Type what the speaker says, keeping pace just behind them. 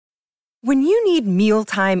When you need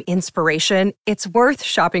mealtime inspiration, it's worth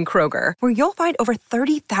shopping Kroger, where you'll find over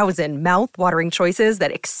 30,000 mouth-watering choices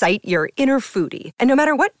that excite your inner foodie. And no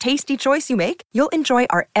matter what tasty choice you make, you'll enjoy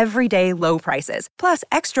our everyday low prices, plus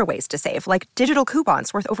extra ways to save, like digital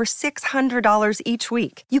coupons worth over $600 each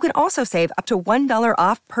week. You can also save up to $1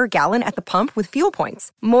 off per gallon at the pump with fuel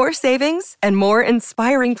points. More savings and more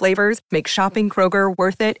inspiring flavors make shopping Kroger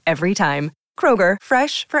worth it every time. Kroger,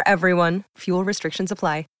 fresh for everyone. Fuel restrictions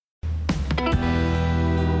apply.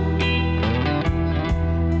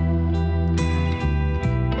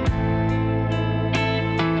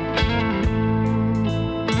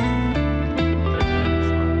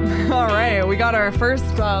 All right, we got our first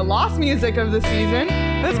Lost music of the season.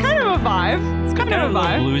 That's kind of a vibe. It's kind of a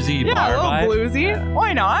vibe. Bluesy, yeah, bar a little vibe. bluesy. Yeah.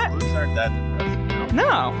 Why not? Blues aren't that depressing.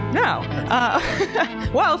 No.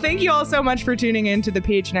 Well, thank you all so much for tuning in to the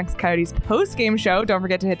PHNX Coyotes post-game show. Don't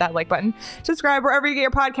forget to hit that like button. Subscribe wherever you get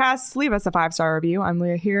your podcasts. Leave us a 5-star review. I'm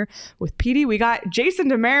Leah here with Petey. We got Jason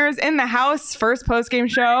Demers in the house, first post-game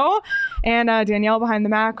show. And Danielle behind the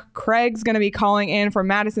Mac. Craig's going to be calling in from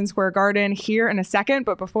Madison Square Garden here in a second.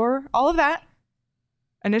 But before all of that,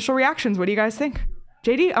 initial reactions. What do you guys think?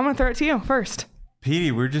 JD, I'm going to throw it to you first.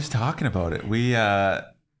 Petey, we're just talking about it. We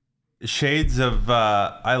shades of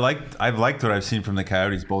I've liked what I've seen from the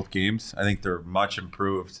Coyotes both games. I think they're much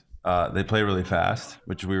improved. They play really fast,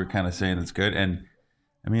 which we were kind of saying is good. And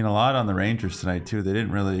I mean, a lot on the Rangers tonight too. They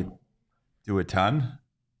didn't really do a ton.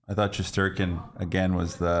 I thought Shesterkin again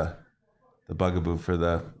was the bugaboo for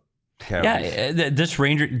the Coyotes. Yeah, this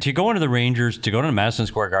Ranger to go into the Rangers, to go to Madison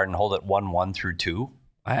Square Garden, hold it 1-1 through 2.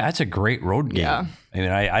 That's a great road game. Yeah. I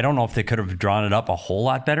mean, I don't know if they could have drawn it up a whole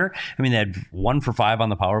lot better. I mean, they had 1 for 5 on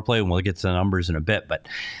the power play, and we'll get to the numbers in a bit. But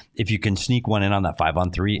if you can sneak one in on that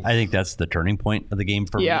 5-on-3, I think that's the turning point of the game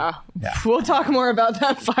for me. Yeah. We'll talk more about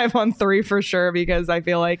that 5-on-3 for sure, because I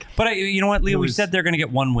feel like... But you know what, Leo? We said they're going to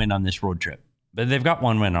get one win on this road trip. But they've got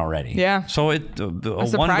one win already. Yeah. So a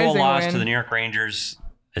 1-goal loss to the New York Rangers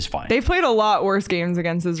is fine. They've played a lot worse games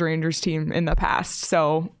against this Rangers team in the past.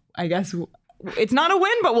 So I guess... It's not a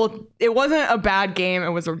win, but it wasn't a bad game.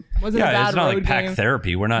 It wasn't a bad road game. Yeah, it's not like pack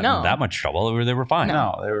therapy. We're not in that much trouble. They were fine.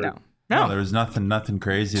 No, there was nothing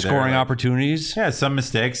crazy. Scoring opportunities. Yeah, some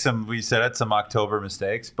mistakes. We said it, some October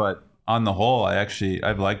mistakes, but on the whole,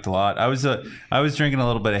 I've liked a lot. I was drinking a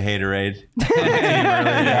little bit of haterade and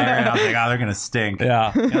I was like, they're gonna stink.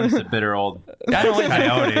 Yeah, it's a bitter old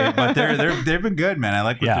Coyote, but they've been good, man. I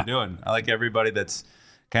like what they're doing. I like everybody that's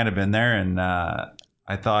kind of been there, and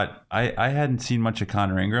I thought I hadn't seen much of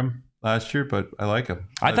Connor Ingram last year, but I like him.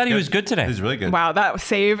 I thought he was good today. He was really good. Wow, that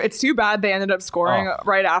save. It's too bad they ended up scoring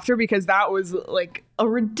right after, because that was like a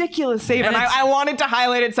ridiculous save. And I wanted to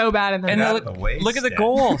highlight it so bad. And then look at the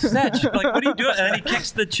goal. Stetch. Like, what are you doing? And then he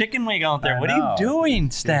kicks the chicken wing out there. What are you doing,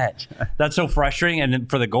 Stetch? That's so frustrating. And then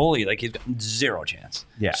for the goalie, like, he's got zero chance.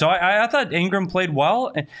 Yeah. So I thought Ingram played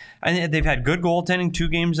well. And they've had good goaltending 2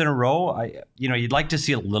 games in a row. You'd like to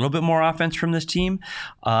see a little bit more offense from this team.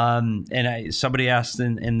 And somebody asked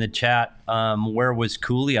in the chat, where was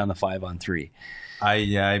Cooley on the 5-on-3?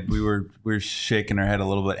 We were shaking our head a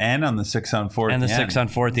little bit, and on the 6-on-4 and the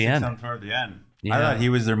 6-on-4 at the end. 6-on-4 at the end. Yeah. I thought he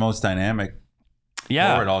was their most dynamic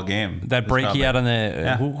forward all game. That break he had on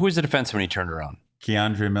the who was the defenseman when he turned around?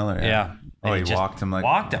 Keandre Miller. Yeah. Oh, he walked him like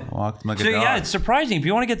a dog. Yeah, it's surprising. If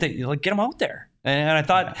you want to get him out there. And I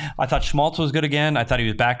thought Schmaltz was good again. I thought he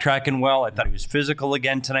was backtracking well. I thought he was physical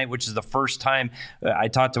again tonight, which is the first time. I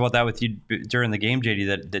talked about that with you during the game,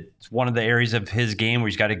 JD, that's one of the areas of his game where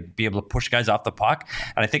he's got to be able to push guys off the puck.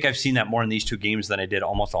 And I think I've seen that more in these 2 games than I did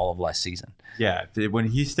almost all of last season. Yeah, when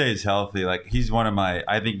he stays healthy, like, he's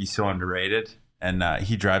I think he's so underrated. And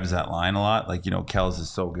he drives that line a lot. Like, Kells is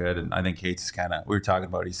so good. And I think Cates is we were talking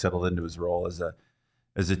about, he settled into his role as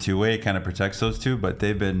a two-way, kind of protects those two, but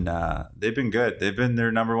they've been good. They've been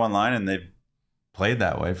their number 1 line, and they've played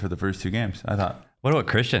that way for the first 2 games, I thought. What about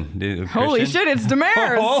Christian? Holy shit, it's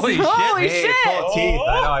Demers. Holy shit. Full of teeth.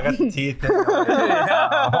 I know, I got the teeth.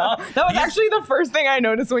 That was actually the first thing I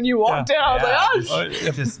noticed when you walked in. I was like,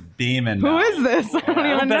 oh, just beaming. Who is this? I don't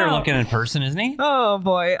even know. Better looking in person, isn't he? Oh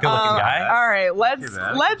boy. Good looking guy. All right,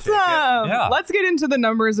 let's get into the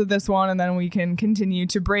numbers of this one, and then we can continue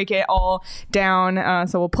to break it all down.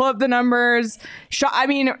 So we'll pull up the numbers.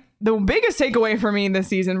 The biggest takeaway for me this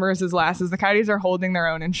season versus last is the Coyotes are holding their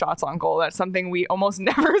own in shots on goal. That's something we almost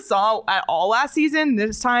never saw at all last season.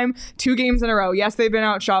 This time, 2 games in a row. Yes, they've been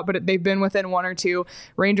outshot, but they've been within 1 or 2.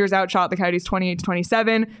 Rangers outshot the Coyotes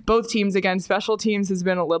 28-27. Both teams, again, special teams has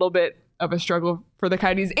been a little bit of a struggle for the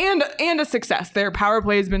Coyotes and a success. Their power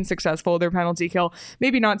play has been successful. Their penalty kill,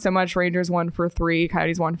 maybe not so much. Rangers 1 for 3,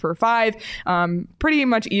 Coyotes 1 for 5. Pretty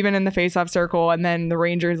much even in the faceoff circle. And then the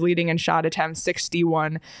Rangers leading in shot attempts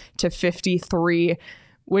 61-53,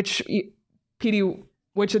 which, PD,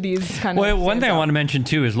 which of these kind of... Well, one thing I want to mention,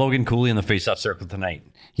 too, is Logan Cooley in the faceoff circle tonight.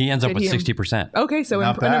 He ends up with 60%. Okay, so an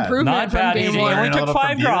improvement not bad. from game He one. only took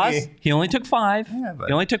 5 draws. He only took 5. Yeah, but...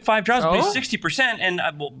 He only took 5 draws, but he's 60%. And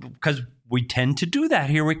because we tend to do that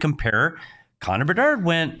here, we compare. Connor Bedard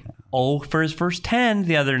went 0 for his first 10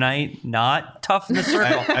 the other night. Not tough in the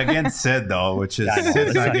circle. Against Sid, though, which is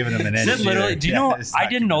Sid's not giving him an inch. Sid literally, do you know, I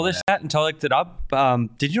didn't know this stat until I looked it up.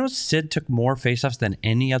 Did you know Sid took more faceoffs than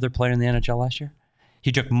any other player in the NHL last year?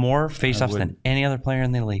 He took more faceoffs than any other player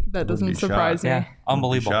in the league. That doesn't surprise me. Yeah,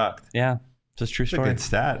 unbelievable. Yeah. It's a true story. Good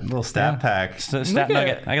stat. A little stat pack. Stat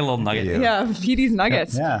nugget. I got a little nugget. Yeah, PD's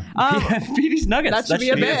Nuggets. Yeah. PD's Nuggets. That should be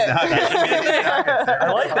a bit.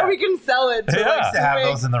 I like that. We can sell it. To to have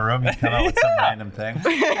those in the room. You come out with some random thing.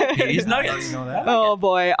 PD's Nuggets. You know that? Oh,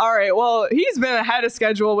 boy. All right. Well, he's been ahead of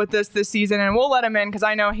schedule with this season, and we'll let him in because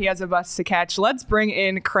I know he has a bus to catch. Let's bring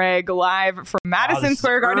in Craig live from Madison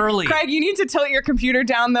Square Garden. Early. Craig, you need to tilt your computer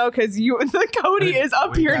down, though, because the Cody is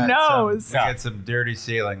up your nose. We got some dirty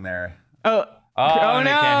ceiling there. Oh, no.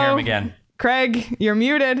 No. Can't hear him again. Craig, you're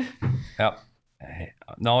muted. Yep.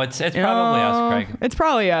 No, it's probably us, Craig. It's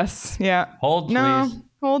probably us. Yeah. Hold, please. No,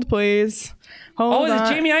 hold, please. Hold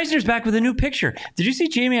on. Jamie Eisner's back with a new picture. Did you see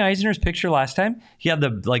Jamie Eisner's picture last time? He had the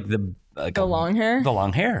long hair? The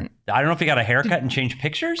long hair. I don't know if he got a haircut and changed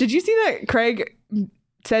pictures. Did you see that Craig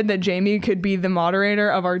said that Jamie could be the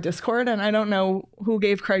moderator of our Discord, and I don't know who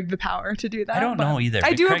gave Craig the power to do that. I don't know either.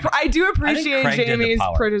 I do appreciate Jamie's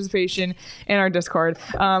participation in our Discord.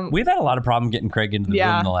 We've had a lot of problem getting Craig into the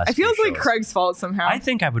room in the last. It feels few like shows. Craig's fault somehow. I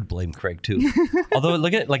think I would blame Craig too. Although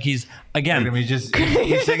look at he's again. He's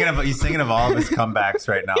thinking of all of his comebacks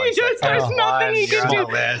right now. There's nothing he can do.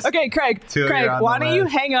 Okay, Craig, why don't you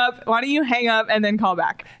hang up? Why don't you hang up and then call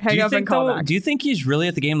back? Hang up and call back. Do you think he's really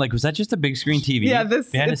at the game? Like, was that just a big screen TV? Yeah,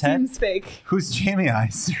 behind his head? Seems fake. Who's Jamie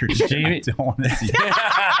Eisner? Jamie, I don't want to see.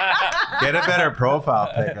 Get a better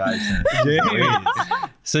profile pic, Eisner.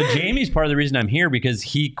 So Jamie's part of the reason I'm here because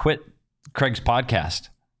he quit Craig's podcast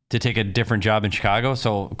to take a different job in Chicago.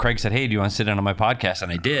 So Craig said, "Hey, do you want to sit in on my podcast?"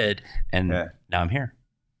 And I did, and now I'm here.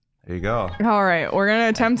 There you go. All right, we're gonna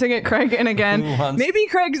attempt to get Craig in again. Maybe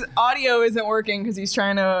Craig's audio isn't working because he's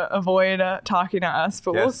trying to avoid talking to us,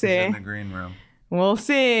 but we'll see. In the green room. We'll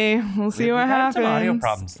see. We'll see what happens. Some audio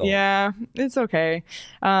problems, though. Yeah, it's okay.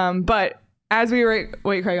 But as we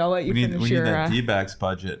wait, Craig, I'll let you finish your... We need that D-backs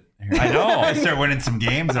budget. I know. I start winning some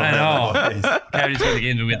games. I know. Coyotes win the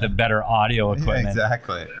games with the better audio equipment. Yeah,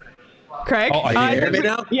 exactly. Craig? Are you hear me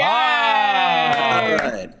now? Yeah.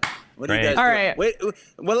 All right. What do you guys do? Right. Wait,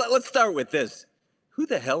 well, let's start with this. Who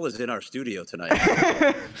the hell is in our studio tonight?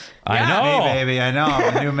 I know. Hey, baby, I know.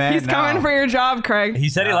 I'm a new man. He's coming for your job, Craig. He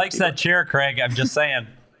said he likes that chair, Craig. I'm just saying.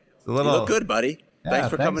 You look good, buddy. Thanks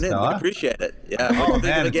for coming in. We appreciate it. Yeah. What did you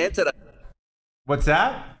think of the game today? What's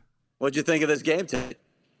that? What'd you think of this game today?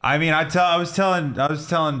 I mean, I was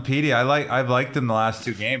telling Petey, I've liked them the last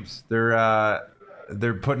 2 games.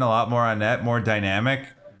 They're putting a lot more on net, more dynamic.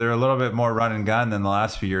 They're a little bit more run and gun than the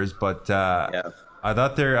last few years, but I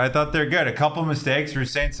thought they're good. A couple mistakes. We were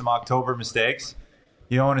saying some October mistakes.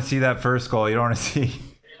 You don't want to see that first goal. You don't want to see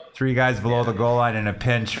 3 guys below the goal line and a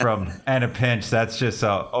pinch. That's just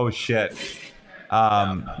oh shit.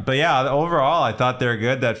 But yeah, overall, I thought they're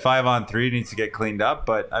good. That 5-on-3 needs to get cleaned up.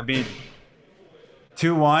 But I mean,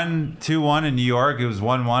 2-1 in New York. It was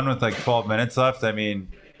 1-1 with like 12 minutes left. I mean,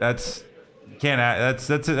 that's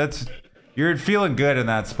you're feeling good in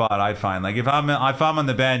that spot. I find like if I'm on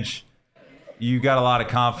the bench, you got a lot of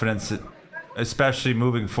confidence, especially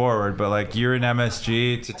moving forward. But like you're in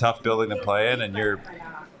MSG, it's a tough building to play in, and you're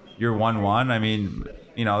 1-1. I mean,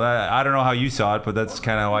 I don't know how you saw it, but that's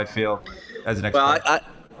kind of how I feel as an ex-player.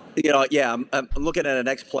 Well, I'm looking at an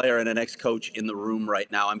ex-player and an ex-coach in the room right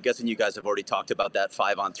now. I'm guessing you guys have already talked about that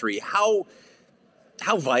 5-on-3.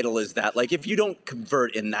 How vital is that? Like, if you don't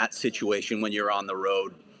convert in that situation when you're on the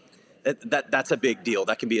road, that's a big deal.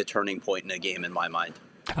 That can be a turning point in a game, in my mind.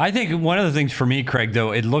 I think one of the things for me, Craig,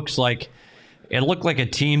 though, it looked like a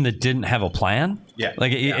team that didn't have a plan. Yeah.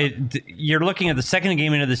 Like you're looking at the second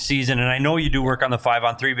game into the season, and I know you do work on the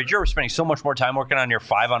 5-on-3, but you're spending so much more time working on your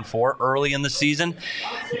 5-on-4 early in the season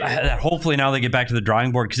that hopefully now they get back to the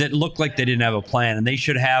drawing board, because it looked like they didn't have a plan, and they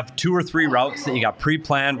should have 2 or 3 routes that you got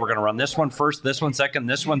pre-planned. We're going to run this one first, this one second,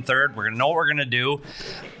 this one third. We're going to know what we're going to do.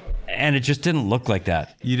 And it just didn't look like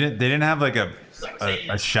that. They didn't have like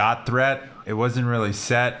a shot threat. It wasn't really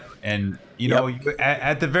set. And, you know,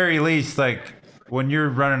 at the very least, like when you're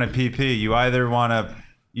running a PP, you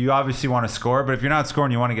obviously want to score, but if you're not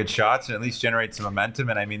scoring, you want to get shots and at least generate some momentum.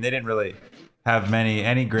 And I mean, they didn't really have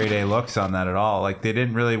any grade A looks on that at all. Like they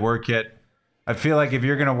didn't really work it. I feel like if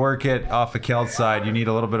you're going to work it off the Kelt's side, you need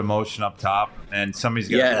a little bit of motion up top, and somebody's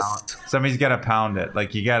got to pound it.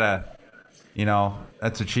 Like you got to, you know,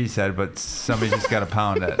 that's what she said, but somebody's just got to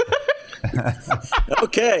pound it.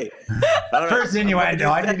 Okay. First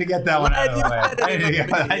innuendo. I need to get that one out of the way. I need to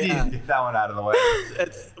get that one out of the way.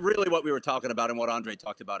 It's really what we were talking about and what Andre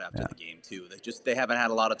talked about after the game too. They haven't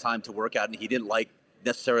had a lot of time to work out, and he didn't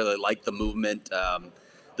necessarily like the movement,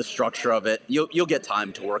 the structure of it. You'll get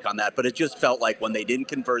time to work on that, but it just felt like when they didn't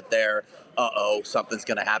convert there, something's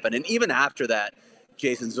going to happen. And even after that,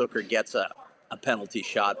 Jason Zucker gets a penalty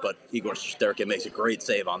shot, but Igor Shesterkin makes a great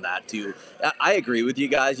save on that too. I agree with you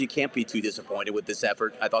guys. You can't be too disappointed with this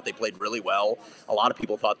effort. I thought they played really well. A lot of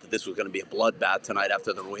people thought that this was going to be a bloodbath tonight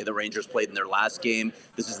after the way the Rangers played in their last game.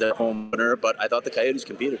 This is their home winner, but I thought the Coyotes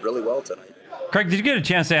competed really well tonight. Craig, did you get a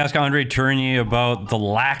chance to ask Andre Tourigny about the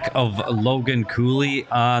lack of Logan Cooley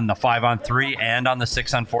on the 5-on-3 and on the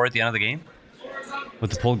 6-on-4 at the end of the game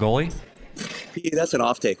with the pulled goalie? Pete, that's an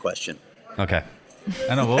off-day question. Okay.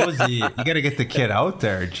 I know. What was he? You got to get the kid out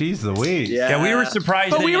there. Jeez Louise. Yeah, we were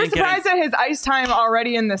surprised. But we were surprised at his ice time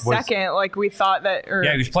already in the second. Like we thought that.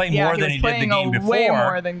 He was playing more than he did the game before. Way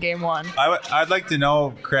more than game one. I'd like to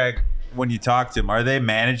know, Craig, when you talk to him, are they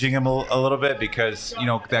managing him a little bit because you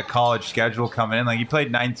know that college schedule coming in? Like he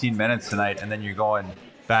played 19 minutes tonight, and then you're going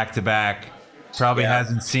back to back. Probably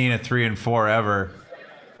hasn't seen a 3 and 4 ever,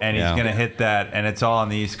 and he's going to hit that, and it's all on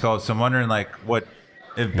the East Coast. So I'm wondering, like, what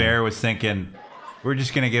if Bear was thinking? We're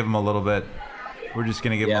just going to give him a little bit. We're just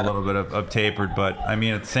going to give him a little bit of tapered. But, I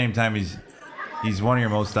mean, at the same time, he's one of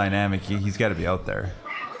your most dynamic. He's got to be out there.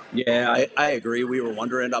 Yeah, I agree. We were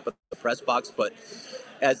wondering up at the press box. But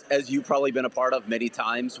as you've probably been a part of many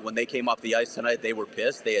times, when they came off the ice tonight, they were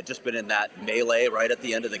pissed. They had just been in that melee right at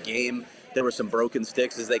the end of the game. There were some broken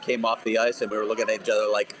sticks as they came off the ice, and we were looking at each other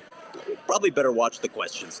like, probably better watch the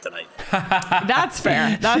questions tonight. That's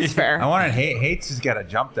fair. That's fair. I wanted Hates has got to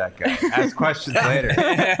jump that guy. Ask questions later.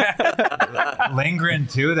 Lindgren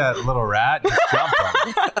too, that little rat. Just jump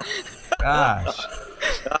him. Gosh.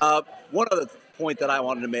 One other point that I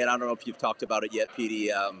wanted to make, I don't know if you've talked about it yet, Petey.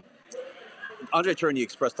 Andre Tourigny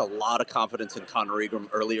expressed a lot of confidence in Connor Ingram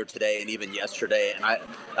earlier today and even yesterday, and I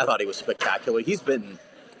thought he was spectacular. He's been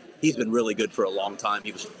really good for a long time.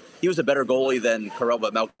 He was a better goalie than Karel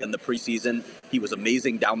Vejmelka in the preseason. He was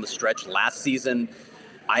amazing down the stretch last season.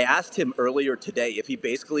 I asked him earlier today if he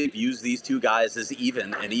basically views these two guys as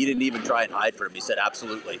even, and he didn't even try and hide from him. He said,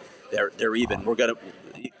 absolutely, they're even.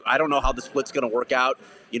 I don't know how the split's going to work out.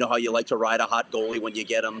 You know how you like to ride a hot goalie when you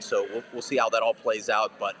get them, so we'll see how that all plays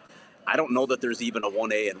out. But I don't know that there's even a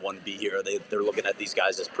 1A and 1B here. They're looking at these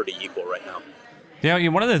guys as pretty equal right now. Yeah,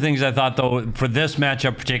 one of the things I thought, though, for this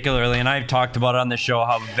matchup particularly, and I've talked about it on the show,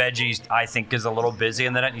 how Veggie, I think, is a little busy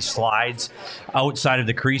in the net, and he slides outside of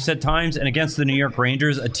the crease at times. And against the New York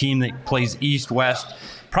Rangers, a team that plays east-west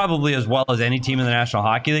probably as well as any team in the National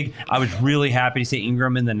Hockey League, I was really happy to see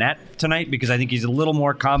Ingram in the net tonight because I think he's a little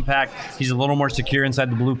more compact. He's a little more secure inside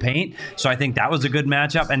the blue paint. So I think that was a good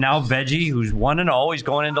matchup. And now Veggie, who's 1-0, he's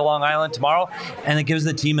going into Long Island tomorrow, and it gives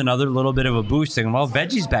the team another little bit of a boost. And well,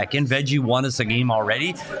 Veggie's back in. Veggie won us a game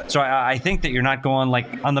already. So I think that you're not going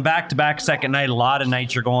like on the back-to-back second night. A lot of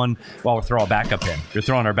nights you're going, well, we'll throw a backup in. You're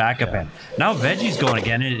throwing our backup in. Now Veggie's going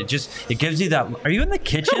again. And it gives you that. Are you in the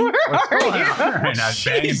kitchen? What's going on right now?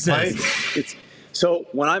 So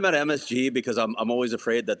when I'm at MSG, because I'm always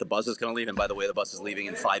afraid that the bus is going to leave, and by the way, the bus is leaving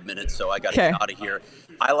in 5 minutes, so I got to get out of here.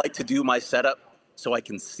 I like to do my setup so I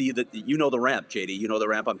can see that. You know the ramp, JD. You know the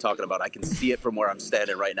ramp I'm talking about. I can see it from where I'm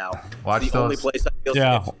standing right now. Watch it's the only place I feel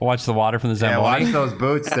safe. Watch the water from the Zamboni. Watch those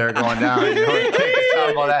boots. They're going down. You know, take us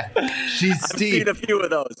out about that. She's steep. I've seen a few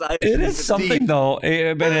of those. It is something, though.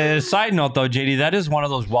 But a side note, though, JD, that is one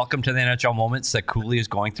of those welcome to the NHL moments that Cooley is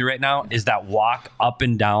going through right now, is that walk up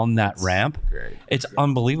and down that ramp. Great. It's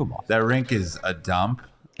unbelievable. That rink is a dump.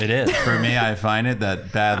 It is. For me, I find it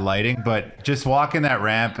that bad lighting, but just walking that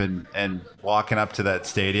ramp and walking up to that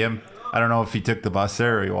stadium, I don't know if he took the bus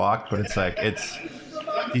there or he walked, but it's like,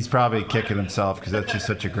 he's probably kicking himself because that's just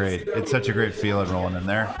such a great feeling rolling in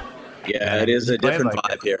there. Yeah, it is a different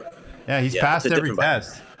vibe here. Yeah, he's passed every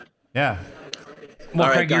test. Yeah. Well, all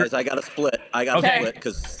right, Craig, guys, I got to split. Split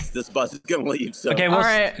because this bus is going to leave. So. Okay, well, all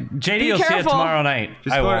right. JD will see it tomorrow night.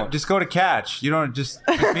 Just go to Catch. You don't just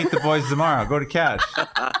meet the boys tomorrow. Go to Catch.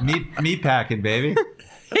 Meat packing, baby.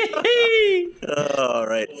 All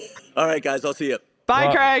right, guys. I'll see you.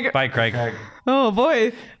 Bye, Craig. Bye, Craig. Oh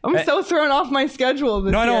boy, I'm so thrown off my schedule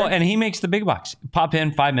this year. No, and he makes the big bucks. Pop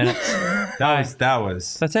in 5 minutes.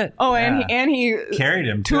 That's it. Oh, and he carried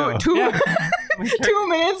him two 2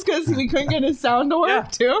 minutes because we couldn't get his sound to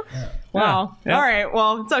work too. Yeah. Wow. Yeah. All right.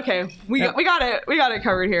 Well, it's okay. We got it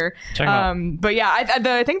covered here. But yeah,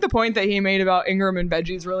 I think the point that he made about Ingram and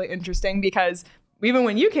Veggie is really interesting because even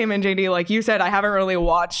when you came in, JD, like you said, I haven't really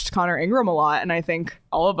watched Connor Ingram a lot, and I think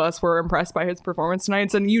all of us were impressed by his performance tonight.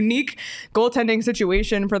 It's a unique goaltending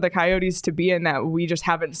situation for the Coyotes to be in that we just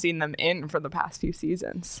haven't seen them in for the past few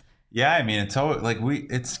seasons. Yeah, I mean, it's always like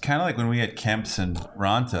it's kind of like when we had Kemps and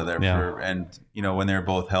Ranta there and when they're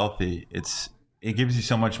both healthy, it gives you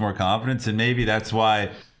so much more confidence, and maybe that's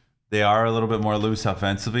why they are a little bit more loose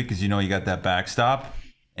offensively because you got that backstop,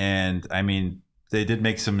 and I mean. They did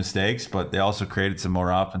make some mistakes, but they also created some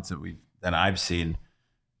more offense than I've seen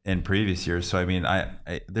in previous years. So, I mean,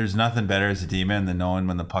 there's nothing better as a D-man than knowing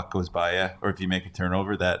when the puck goes by you or if you make a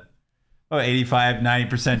turnover that 85,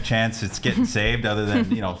 90% chance it's getting saved other than,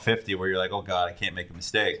 50 where you're like, oh, God, I can't make a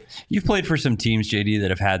mistake. You've played for some teams, JD, that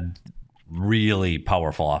have had really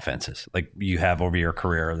powerful offenses like you have over your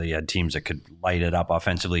career. They had teams that could light it up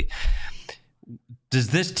offensively. Does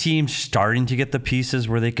this team starting to get the pieces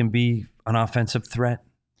where they can be an offensive threat?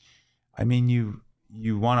 I mean,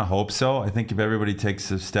 you want to hope so. I think if everybody takes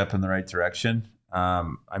a step in the right direction. I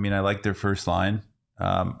mean, I like their first line.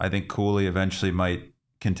 I think Cooley eventually might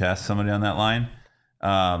contest somebody on that line.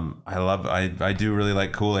 I do really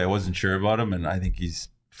like Cooley. I wasn't sure about him, and I think he's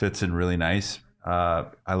fits in really nice. I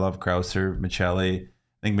love Krauser, Michelli. I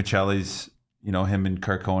think Michelli's, him and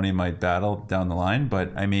Carcone might battle down the line,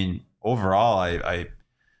 but I mean, overall,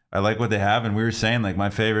 I like what they have, and we were saying like my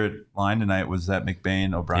favorite line tonight was that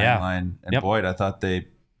McBain O'Brien line, and Boyd. I thought they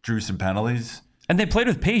drew some penalties. And they played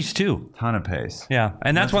with pace, too. Ton of pace. Yeah,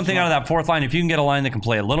 and that's one thing out of that fourth line. If you can get a line that can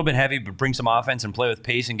play a little bit heavy but bring some offense and play with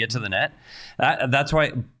pace and get to the net, that's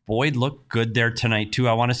why Boyd looked good there tonight, too.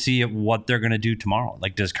 I want to see what they're going to do tomorrow.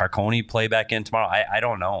 Like, does Carcone play back in tomorrow? I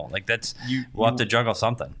don't know. Like, we'll have to juggle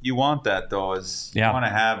something. You want that, though, is you want to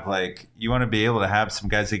have, you want to be able to have some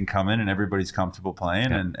guys that can come in and everybody's comfortable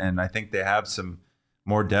playing, and I think they have some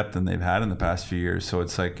more depth than they've had in the past few years. So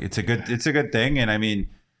it's like it's a good thing, and I mean,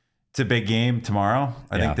 it's a big game tomorrow.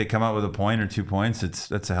 I think they come out with a point or 2 points.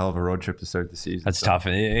 That's a hell of a road trip to start the season. That's tough,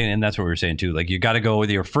 and that's what we were saying too. Like you got to go with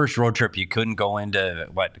your first road trip. You couldn't go into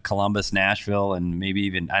Columbus, Nashville, and maybe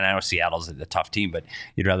even. And I know Seattle's a tough team, but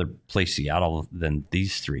you'd rather play Seattle than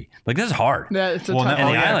these three. Like this is hard. Yeah, it's a tough. And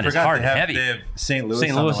the island is hard, heavy. They have St. Louis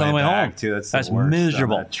on the way home too. That's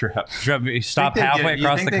miserable. On that trip. You stop halfway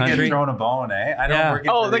across the country. They get thrown a bone, eh? I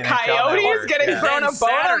know. The Coyotes getting thrown a bone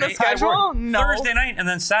on the schedule. No, Thursday night and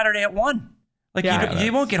then Saturday at 1. Like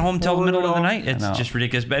you won't get home till the middle of the night. It's just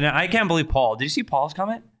ridiculous. But I can't believe Paul. Did you see Paul's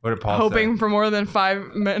comment? What did Paul Hoping say? for more than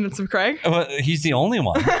 5 minutes of Craig. Well, he's the only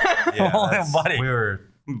one. Buddy. We were.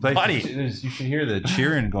 Buddy, you should hear the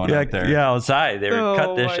cheering going out there. Yeah, outside. They were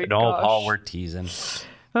cut this shit. No, Paul, we're teasing.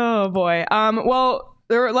 Oh boy. Well,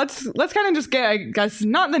 let's kind of just get, I guess,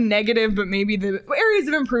 not the negative, but maybe the areas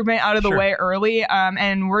of improvement out of the way early.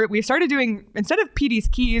 And we started doing, instead of PD's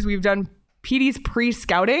keys, we've done PD's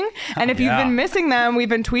pre-scouting. And if you've been missing them, we've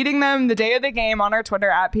been tweeting them the day of the game on our Twitter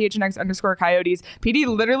at @PHNX_Coyotes. PD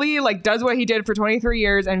literally does what he did for 23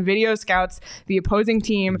 years and video scouts the opposing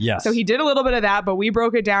team. Yes. So he did a little bit of that, but we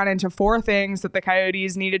broke it down into 4 things that the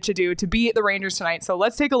Coyotes needed to do to beat the Rangers tonight. So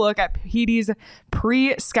let's take a look at PD's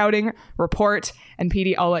pre-scouting report. And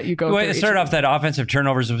PD, I'll let you go. Well, it started off that offensive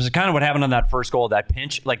turnovers. It was kind of what happened on that first goal, that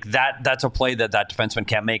pinch. Like that's a play that defenseman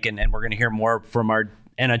can't make. And we're going to hear more from our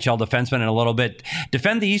NHL defenseman in a little bit.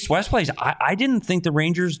 Defend the East-West plays. I didn't think the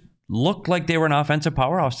Rangers looked like they were an offensive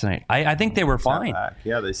powerhouse tonight. I think they were fine.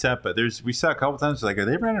 Yeah, they set, but we saw a couple times are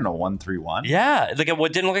they running a 1-3-1? Yeah, like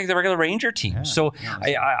what didn't look like the regular Ranger team. Yeah, so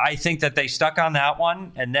I think that they stuck on that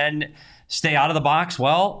one and then stay out of the box.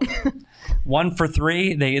 Well, 1 for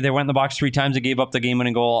 3. They went in the box 3 times. They gave up the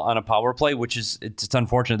game-winning goal on a power play, which is it's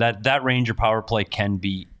unfortunate that Ranger power play can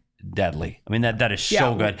be deadly. I mean, that is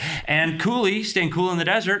so good. And Cooley, staying cool in the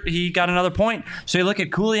desert, he got another point. So you look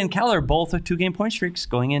at Cooley and Keller, both with 2-game point streaks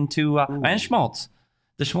going into and Schmaltz.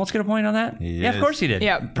 Did Schmaltz get a point on that? Yeah, of course he did.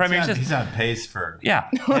 Yeah. He's on pace for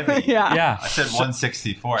heavy. Yeah. I said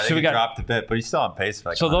 164. I think he dropped a bit, but he's still on pace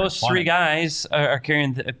for so those 3 guys are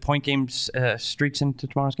carrying the point games streaks into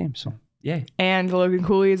tomorrow's game. So, yay. And Logan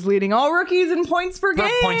Cooley is leading all rookies in points per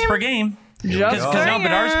game. Points per game. Just because now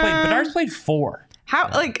Bedard's played 4. How,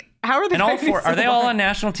 How are they? And all four, are they all on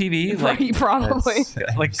national TV? Like, probably.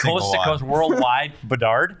 Like coast to coast, worldwide.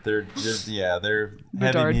 Bedard. They're heavy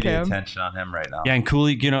Bedard media Cam. attention on him right now. Yeah, and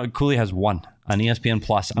Cooley, Cooley has one on ESPN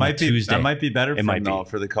Plus on Tuesday. That might be better for him though,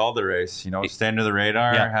 for the Calder race. Stay under the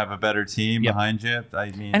radar, have a better team behind you.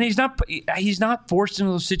 I mean, and he's not forced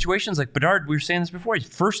into those situations like Bedard. We were saying this before. He's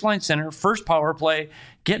first line center, first power play,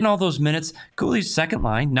 getting all those minutes. Cooley's second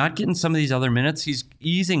line, not getting some of these other minutes. He's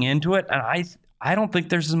easing into it, and I don't think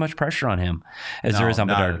there's as much pressure on him as there is on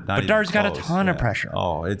Bedard. Bedard's got a ton of pressure.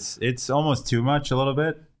 Oh, it's almost too much a little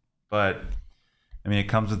bit, but I mean, it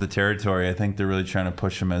comes with the territory. I think they're really trying to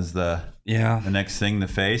push him as the next thing to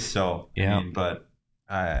face. So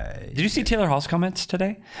did you see Taylor Hall's comments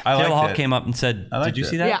today? Taylor Hall came up and said, "Did you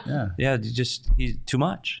see that? Yeah. He's too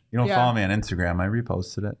much." You don't follow me on Instagram. I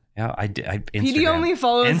reposted it. Yeah, I did. PD only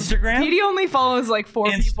follows Instagram. PD only follows like 4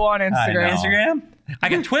 people on Instagram. Instagram. I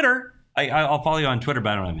got Twitter. I'll follow you on Twitter,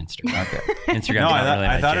 but I don't have Instagram. Okay. Instagram. No,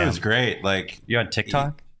 I thought it was great. Like, you on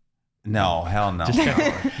TikTok? No, hell no.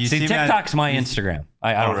 See, TikTok's my Instagram.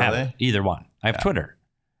 I don't have either one. I have Twitter,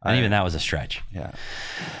 and even that was a stretch. Yeah.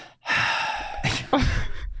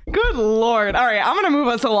 Good Lord. All right, I'm going to move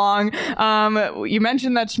us along. You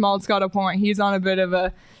mentioned that Schmaltz got a point. He's on a bit of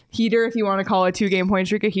a heater, if you want to call a 2-game point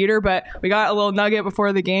streak a heater, but we got a little nugget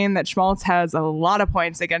before the game that Schmaltz has a lot of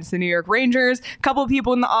points against the New York Rangers. A couple of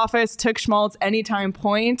people in the office took Schmaltz anytime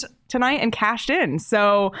point tonight and cashed in.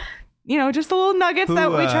 So, just the little nuggets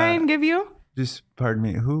that we try and give you. Just pardon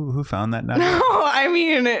me. Who found that nugget? No, I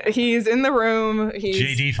mean, he's in the room. He's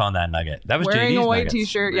JD found that nugget. That was wearing JD's a white nuggets.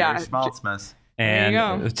 T-shirt. Yeah. Schmaltz mess.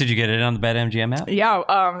 And did you get it on the BetMGM app?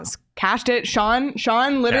 Yeah, cashed it. Sean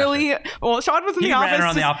literally, Sean was in the office. He ran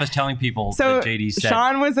around the office telling people that JD said.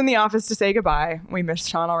 Sean was in the office to say goodbye. We missed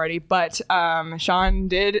Sean already, but Sean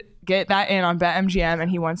did get that in on BetMGM and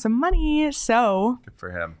he won some money. So good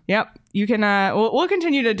for him. Yep. You can, we'll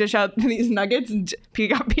continue to dish out these nuggets.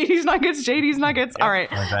 Petey's nuggets, JD's nuggets. Yep. All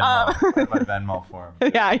right. My Venmo for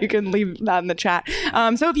him. Yeah, you can leave that in the chat.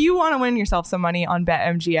 So if you want to win yourself some money on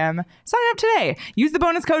BetMGM, sign up today. Use the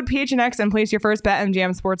bonus code PHNX and place your first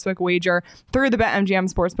BetMGM Sportsbook wager through the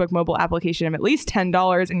BetMGM Sportsbook mobile application of at least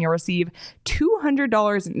 $10 and you'll receive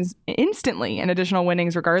 $200 instantly in additional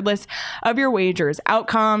winnings regardless of your wager's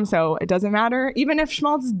outcome. So it doesn't matter. Even if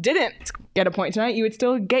Schmaltz didn't get a point tonight, you would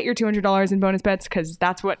still get your $200 in bonus bets because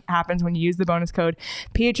that's what happens when you use the bonus code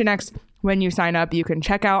PHNX. When you sign up, you can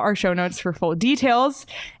check out our show notes for full details.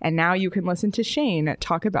 And now you can listen to Shane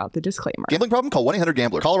talk about the disclaimer. Gambling problem? Call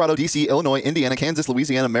 1-800-GAMBLER. Colorado, D.C., Illinois, Indiana, Kansas,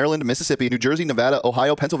 Louisiana, Maryland, Mississippi, New Jersey, Nevada,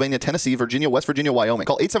 Ohio, Pennsylvania, Tennessee, Virginia, West Virginia, Wyoming.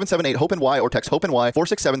 Call 877-8-HOPE-NY or text HOPE-NY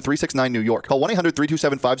 467-369 New York. Call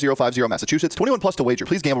 1-800-327-5050 Massachusetts. 21 plus to wager.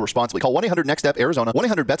 Please gamble responsibly. Call 1-800-NEXT-STEP Arizona.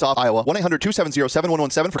 1-800-BETS-OFF Iowa.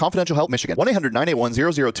 1-800-270-7117 for confidential help Michigan.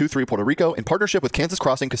 1-800-981-0023 Puerto Rico in partnership with Kansas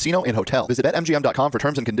Crossing Casino and Hotel. Visit BetMGM.com for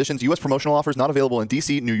terms and conditions. U.S. promotional offers not available in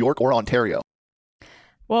D.C., New York, or Ontario.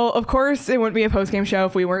 Well, of course, it wouldn't be a post-game show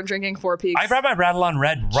if we weren't drinking Four Peaks. I grabbed my Rattle on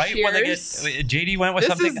Red right when they JD went with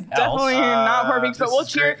something else. This is definitely not Four Peaks, but we'll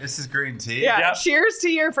cheer. This is green tea. Yeah, cheers to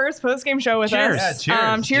your first post-game show with us.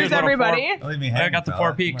 Yeah, cheers. Cheers, everybody. I got the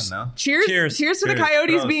Four Peaks. Cheers to the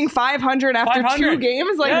Coyotes being 500 after 2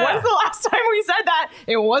 games. Like, when's the last time we said that?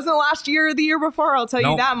 It wasn't last year or the year before, I'll tell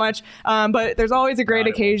you that much. But there's always a great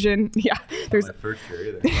occasion. Yeah, there's my first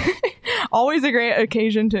year either. always a great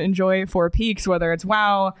occasion to enjoy Four Peaks, whether it's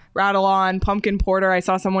Wow, Rattle On, pumpkin porter. I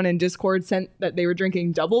saw someone in Discord sent that they were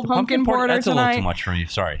drinking double pumpkin porter that's tonight. A little too much for me.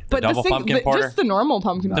 Sorry. But double pumpkin porter. Just the normal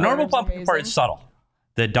pumpkin porter. The normal pumpkin porter is subtle.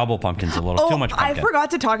 The double pumpkin's a little too much pumpkin. I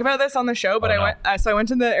forgot to talk about this on the show, but I went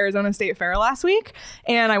to the Arizona State Fair last week,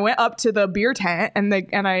 and I went up to the beer tent and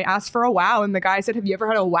I asked for a Wow, and the guy said, "Have you ever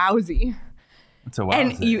had a Wowzy?" It's a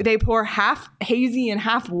Wowzy. And they pour half hazy and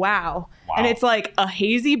half wow, and it's like a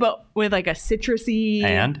hazy but with like a citrusy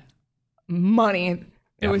and money.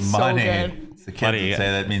 It was money. So good. The kids would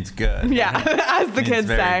say that means good. Yeah, as the kids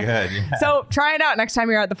say. Good, yeah. So try it out next time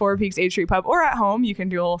you're at the Four Peaks 8th Street Pub or at home. You can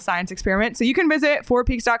do a little science experiment. So you can visit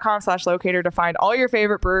fourpeaks.com/locator to find all your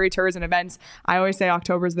favorite brewery tours and events. I always say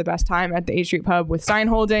October is the best time at the 8th Street Pub with sign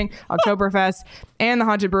holding, Oktoberfest, and the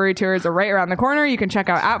Haunted Brewery Tours are right around the corner. You can check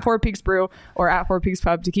out at Four Peaks Brew or at Four Peaks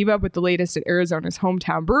Pub to keep up with the latest at Arizona's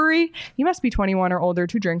hometown brewery. You must be 21 or older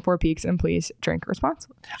to drink Four Peaks, and please drink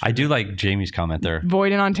responsibly. I do like Jamie's comment there.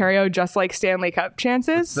 Void in Ontario, just like Stanley Cup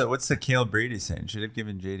chances. What's the Cale Breedy saying? Should have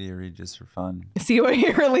given JD a read just for fun. See what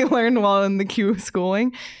you really learned while in the Q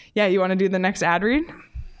schooling. Yeah, you want to do the next ad read?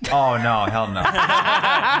 Oh no, hell no.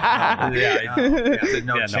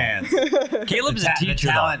 No chance. Caleb's a teacher.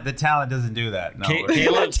 The talent doesn't do that. No,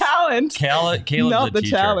 Caleb's talent. Caleb's not a the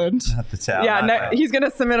teacher. talent. not the talent. Yeah, Not he's gonna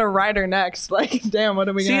submit a rider next. Like, damn, what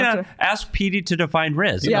are we gonna have to? Ask Petey to define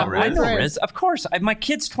Riz. Yeah, I know Riz. Riz. Of course. My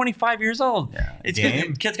kid's 25 years old. Yeah. It's Game?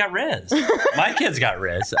 good. Kid's got Riz. My kid's got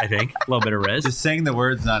Riz, I think. A little bit of Riz. Just saying the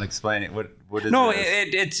words, not explaining what is. No, Riz?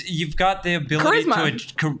 it's you've got the ability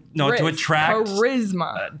Charisma. to attract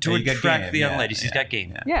charisma. to you got attract game, the young yeah, ladies. He's yeah, got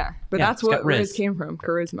game. Yeah, but Yeah, that's it's what got Riz. Riz came from.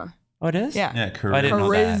 Charisma. Oh, it is? Yeah. Yeah, I didn't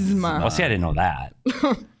know that. Charisma. Oh, see, I didn't know that.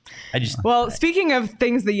 I just Well, speaking of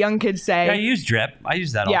things the young kids say. I use drip. I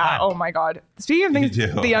use that all the Yeah. time. Oh my God. Speaking of things do.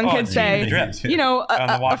 the young Oh, kids it's say, the drip. you know, On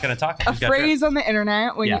the walk and a talk. a He's got phrase drip. on the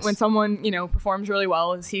internet when Yes. when someone performs really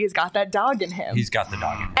well is he's got that dog in him. He's got the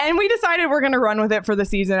dog in him. And we decided we're going to run with it for the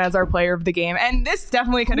season as our player of the game. And this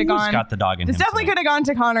definitely could have Who's gone. got the dog in This him definitely tonight? could have gone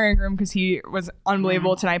to Connor Ingram because he was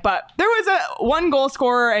unbelievable tonight. But there was a one goal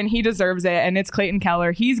scorer and he deserves it. And it's Clayton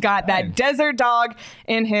Keller. He's got that desert dog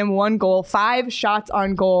in him. 1 goal, 5 shots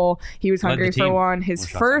on goal. He was Led the hungry for team. one. His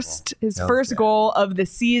More shots on first goal of the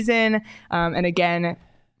season. And again,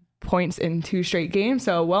 points in 2 straight games.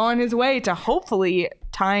 So well on his way to hopefully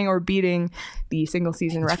tying or beating the single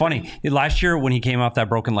season record. It's funny. Last year when he came off that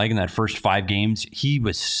broken leg in that first 5 games, he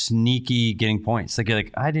was sneaky getting points.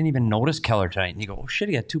 Like I didn't even notice Keller tonight. And you go, oh shit,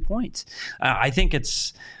 he got 2 points. I think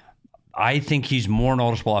he's more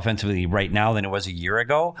noticeable offensively right now than it was a year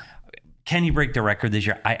ago. Can he break the record this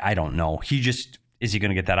year? I don't know. Is he going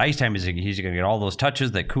to get that ice time? Is he going to get all those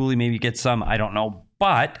touches that Cooley maybe gets some? I don't know.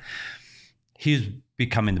 But he's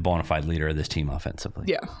becoming the bona fide leader of this team offensively.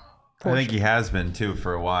 Yeah. I think he has been too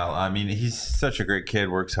for a while. I mean, he's such a great kid,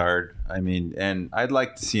 works hard. I mean, and I'd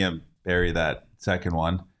like to see him bury that second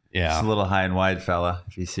one. Yeah. Just a little high and wide fella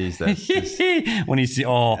if he sees that. When he see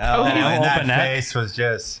and that open net. face was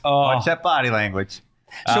just Oh. watch that body language.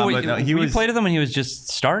 So But no, he played with him when he was just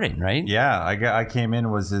starting, right? Yeah, I came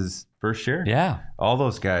in, was his first year. Yeah. All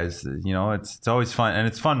those guys, it's always fun, and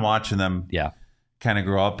it's fun watching them Yeah. kind of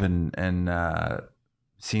grow up and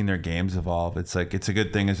seeing their games evolve. It's like it's a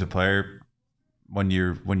good thing as a player when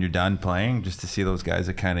you're done playing, just to see those guys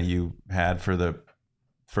that kind of you had for the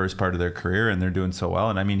first part of their career, and they're doing so well.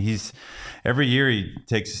 And I mean, every year he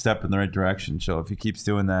takes a step in the right direction. So if he keeps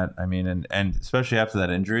doing that, I mean, and especially after that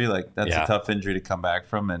injury, like that's a tough injury to come back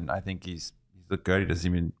from. And I think he's looked good. He doesn't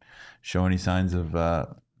even show any signs of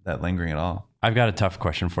that lingering at all. I've got a tough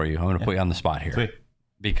question for you. I'm going to put you on the spot here. Sweet.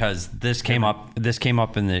 Because this came up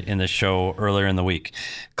in the show earlier in the week.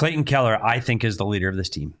 Clayton Keller, I think, is the leader of this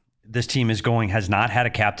team. This team has not had a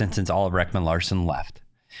captain since Oliver Ekman-Larsson left.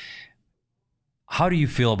 How do you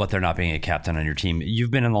feel about there not being a captain on your team?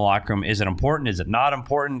 You've been in the locker room. Is it important? Is it not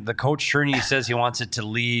important? The coach Cherney says he wants it to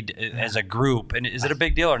lead as a group. And is it a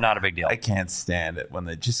big deal or not a big deal? I can't stand it when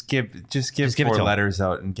they just give it 4 to letters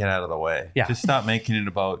out and get out of the way. Yeah. Just stop making it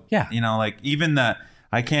about, Yeah. like even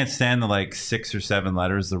I can't stand the 6 or 7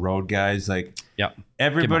 letters, the road guys. Like Yep.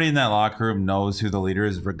 everybody in that locker room knows who the leader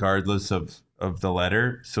is regardless of the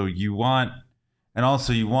letter. So I'm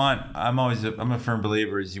a firm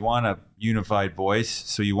believer is you want a unified voice.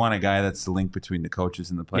 So you want a guy that's the link between the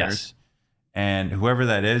coaches and the players. Yes. And whoever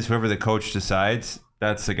that is, whoever the coach decides,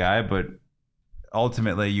 that's the guy. But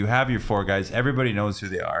ultimately, you have your 4 guys. Everybody knows who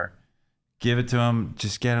they are. Give it to them.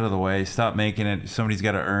 Just get out of the way. Stop making it. Somebody's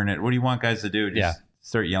got to earn it. What do you want guys to do? Just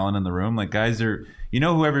start yelling in the room. Like guys are,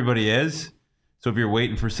 who everybody is. So if you're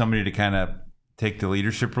waiting for somebody to kind of take the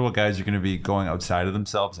leadership role, guys are going to be going outside of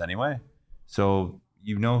themselves anyway. So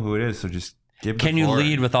you know who it is. So just give. Can you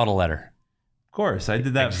lead without a letter? Of course, I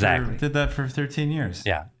did that. Exactly. Did that for 13 years.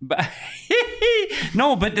 Yeah, but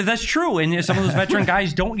no, but that's true. And some of those veteran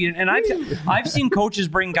guys don't. And I've seen coaches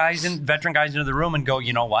bring veteran guys into the room and go,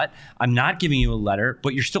 you know what? I'm not giving you a letter,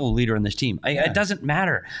 but you're still a leader in this team. It doesn't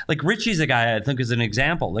matter. Like Richie's a guy I think is an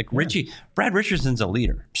example. Like Brad Richardson's a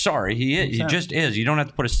leader. Sorry, he is. He just is. You don't have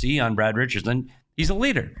to put a C on Brad Richardson. He's a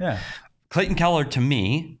leader. Yeah. Clayton Keller, to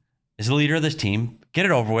me, is the leader of this team. Get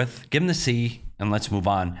it over with. Give him the C. And let's move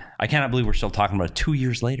on. I cannot believe we're still talking about it 2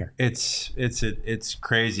 years later. It's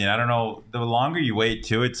crazy. And I don't know, the longer you wait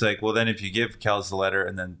too, it's like, well, then if you give Kels the letter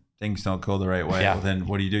and then things don't go the right way, well, then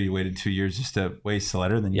what do? You waited 2 years just to waste the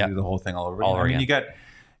letter, and then you do the whole thing all over again. I mean,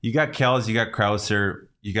 you got Kels, you got Krauser,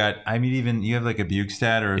 you have like a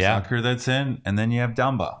Bukestad or a Zucker that's in, and then you have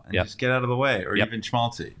Dumba, and just get out of the way, or even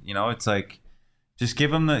Schmaltzy. It's like, just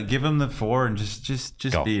give them the 4 and just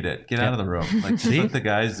beat it. Get out of the room. Like just let the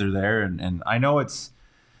guys that are there. And I know it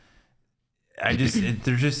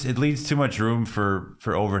leaves too much room for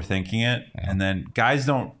overthinking it. Yeah. And then guys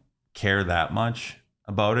don't care that much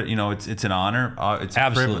about it. You know, it's an honor. It's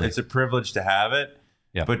a privilege to have it.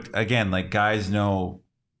 Yeah. But again, like guys are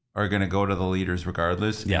going to go to the leaders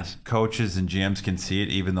regardless. Yes. And coaches and GMs can see it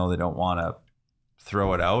even though they don't want to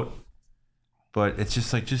throw it out. But it's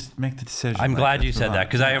just make the decision. I'm glad you said that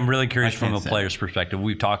because I am really curious from a player's perspective.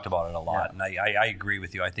 We've talked about it a lot, and I agree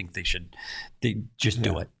with you. I think they just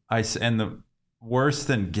do it. And the worse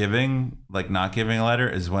than not giving a letter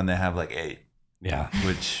is when they have like 8. Yeah,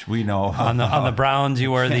 which we know on the Browns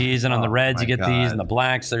you wear these, and on the Reds you get these, and the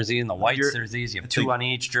Blacks there's these, and the Whites there's these. You have 2 on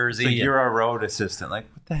each jersey. Like you're a road assistant. Like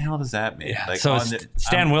what the hell does that mean? Yeah. Like so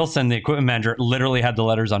Stan Wilson, the equipment manager, literally had the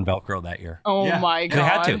letters on Velcro that year. Oh my God! They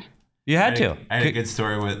had to. You had to. I had a good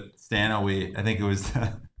story with Stano. I think it was,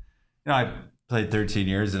 I played 13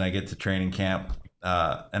 years and I get to training camp.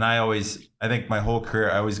 And I think my whole career,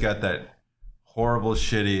 I always got that horrible,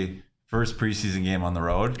 shitty first preseason game on the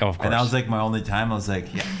road. Oh, of course. And that was like my only time. I was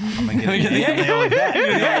like, yeah, I'm going to get the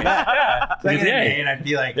A. And I'd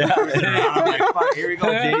be like, I'm like, fuck, here we go.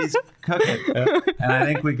 JD's cooking. And I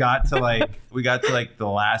think we got to the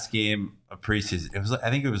last game of preseason. I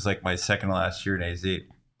think it was like my second to last year in AZ.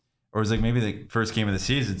 Or it was like maybe the first game of the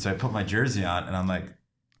season. So I put my jersey on and I'm like,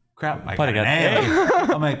 crap, I got an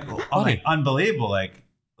A. I'm like, unbelievable.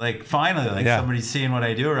 Like finally, somebody's seeing what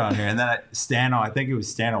I do around here. And then I think it was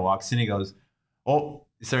Stano walks in. He goes, "Oh,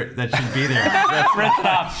 sir, that should be there. That's written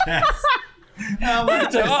off." And I'm like,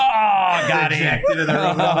 got it.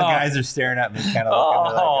 All the guys are staring at me, kind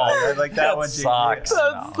of looking that one sucks.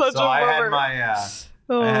 That's such a bummer. I had my.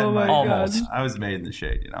 I was made in the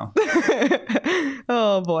shade, you know.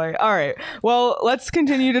 Oh boy! All right. Well, let's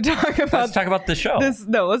continue to talk about. Let's talk about the show. Let's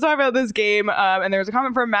talk about this game. And there was a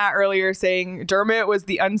comment from Matt earlier saying Dermott was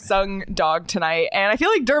the unsung dog tonight, and I feel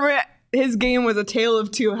like Dermott. His game was a tale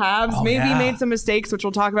of 2 halves. Maybe he made some mistakes, which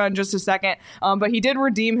we'll talk about in just a second. But he did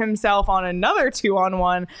redeem himself on another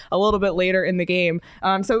 2-on-1 a little bit later in the game.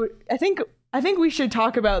 So I think we should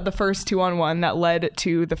talk about the first 2-on-1 that led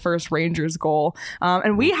to the first Rangers goal.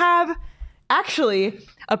 And we have actually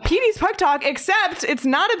a PD's Puck Talk, except it's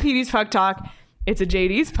not a PD's Puck Talk. It's a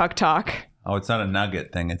JD's Puck Talk. Oh, it's not a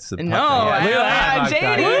nugget thing. It's the puck.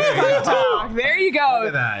 JD's Puck Talk. There you go. Look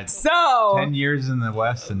at that. So 10 years in the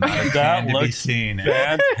West and not a that can to looks be seen.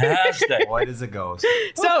 Fantastic. White as a ghost.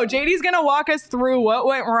 So JD's going to walk us through what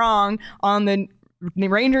went wrong on the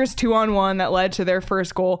Rangers 2-on-1 that led to their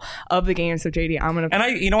first goal of the game. So JD, I'm going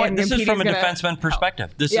to... you know what? This is from a defenseman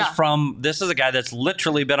perspective. This is a guy that's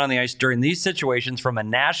literally been on the ice during these situations from a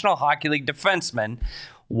National Hockey League defenseman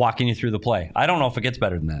walking you through the play. I don't know if it gets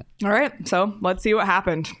better than that. All right. So let's see what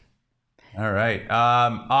happened. All right.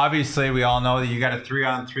 Obviously, we all know that you got a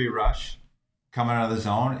 3-on-3 rush coming out of the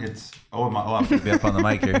zone. I'm going to be up on the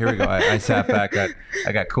mic here. Here we go. I sat back.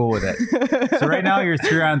 I got cool with it. So right now you're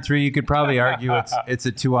 3-on-3. You could probably argue it's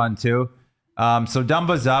a 2-on-2. So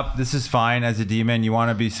Dumba's up. This is fine as a D-man. You want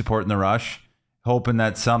to be supporting the rush, hoping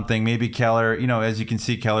that something, maybe Keller, as you can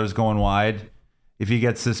see, Keller's going wide. If he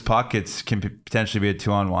gets this puck, it can potentially be a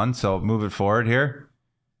 2-on-1. So move it forward here.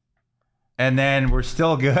 And then we're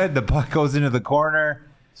still good. The puck goes into the corner.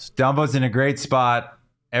 Dumbo's in a great spot.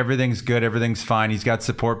 Everything's good. Everything's fine. He's got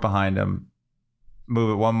support behind him.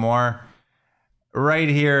 Move it one more. Right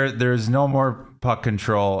here, there's no more puck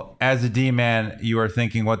control. As a D-man, you are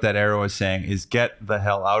thinking what that arrow is saying is get the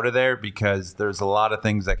hell out of there because there's a lot of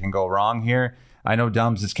things that can go wrong here. I know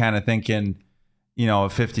Dums is kind of thinking, a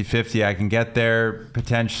 50-50. I can get there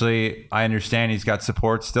potentially. I understand he's got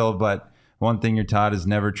support still, but one thing you're taught is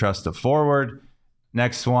never trust a forward.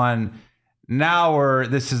 Next one. Now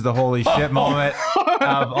this is the holy shit moment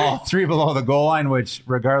of all 3 below the goal line, which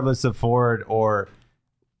regardless of forward or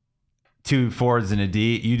 2 forwards and a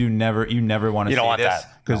D, you never want to see this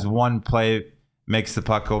because one play makes the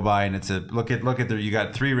puck go by and it's a look at there. You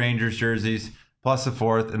got 3 Rangers jerseys plus a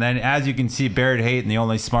 4th, and then as you can see, Barrett Hayton, the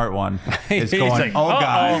only smart one, is going, like, oh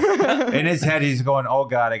god. In his head, he's going, oh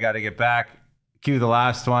god, I got to get back. Cue the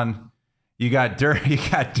last one. You got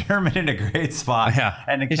Dermott in a great spot,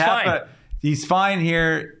 and he's fine. He's fine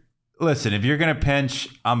here. Listen, if you're going to pinch,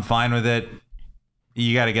 I'm fine with it.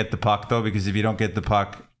 You got to get the puck, though, because if you don't get the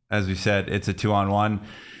puck, as we said, it's a 2-on-1.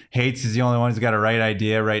 Hates is the only one who's got a right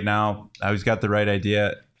idea right now. Who's got the right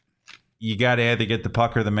idea. You got to either get the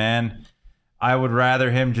puck or the man. I would rather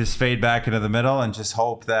him just fade back into the middle and just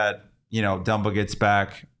hope that, Dumbo gets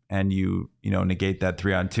back and you negate that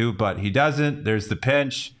 3-on-2. But he doesn't. There's the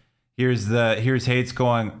pinch. Here's Hates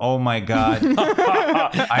going, oh my God.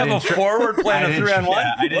 I have a forward playing a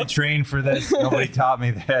 3-on-1? I didn't train for this. Nobody taught me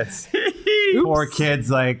this. Poor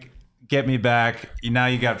kids, get me back. Now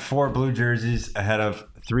you got 4 blue jerseys ahead of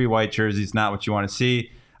 3 white jerseys. Not what you want to see.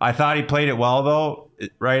 I thought he played it well, though.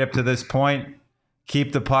 right up to this point,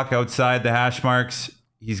 keep the puck outside the hash marks.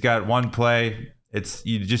 He's got one play.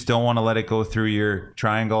 You just don't want to let it go through your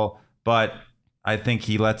triangle. But I think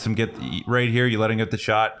he lets him get right here. You let him get the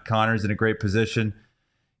shot. Connor's in a great position.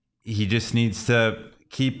 He just needs to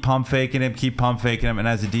keep pump faking him. And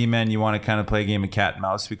as a D-man, you want to kind of play a game of cat and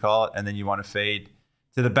mouse, we call it. And then you want to fade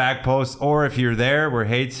to the back post. Or if you're there where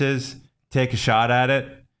Hates is, take a shot at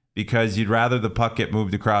it, because you'd rather the puck get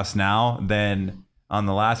moved across now than on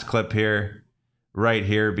the last clip here, right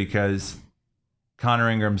here, because Connor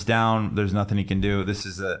Ingram's down. There's nothing he can do. This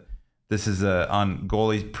is on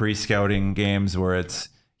goalie pre-scouting games where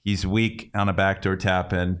he's weak on a backdoor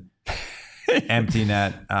tap in, empty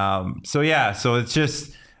net. So it's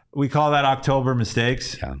just, we call that October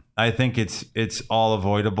mistakes. Yeah. I think it's all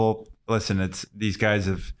avoidable. Listen, these guys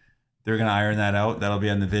they're going to iron that out. That'll be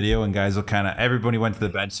on the video, and guys will everybody went to the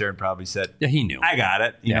bench there and probably said, yeah, he knew. I got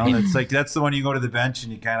it. You know, it's like, that's the one you go to the bench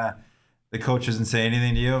and you the coach doesn't say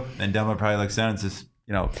anything to you, and Dumba probably looks down and says,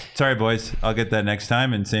 sorry, boys, I'll get that next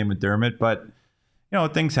time. And same with Dermott. But,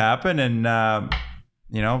 things happen. And,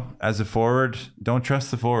 as a forward, don't trust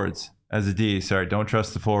the forwards. As a D, don't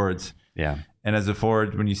trust the forwards. Yeah. And as a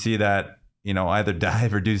forward, when you see that, either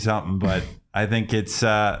dive or do something. But I think it's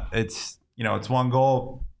one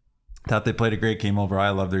goal. Thought they played a great game overall. I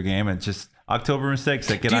love their game. It's just October mistakes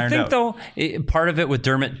that get ironed out. Do you think, though, part of it with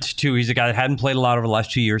Dermott, too, he's a guy that hadn't played a lot over the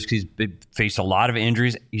last 2 years because he's faced a lot of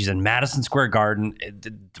injuries. He's in Madison Square Garden.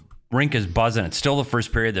 The rink is buzzing. It's still the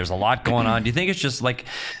first period. There's a lot going on. Do you think it's just like,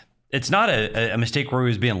 it's not a mistake where he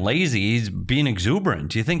was being lazy. He's being exuberant.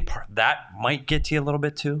 Do you think that might get to you a little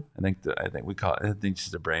bit, too? I think we call it, it's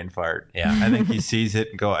just a brain fart. Yeah. I think he sees it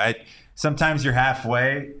and sometimes you're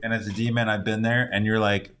halfway, and as a D-man, I've been there, and you're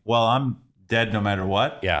like, well, I'm dead no matter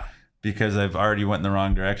what. Yeah. Because I've already went in the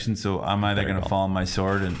wrong direction, so I'm either going to fall on my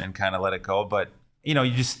sword and kind of let it go. But, you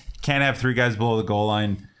just can't have three guys below the goal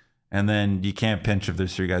line, and then you can't pinch if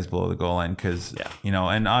there's three guys below the goal line because,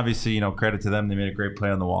 and obviously, credit to them. They made a great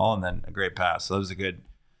play on the wall and then a great pass. So that was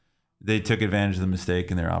they took advantage of the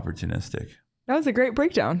mistake, and they're opportunistic. That was a great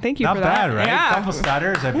breakdown. Thank you for that. Not bad, right? Yeah. A couple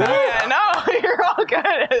stutters. I bet. Yeah, no, you're all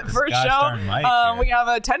good. First show. We have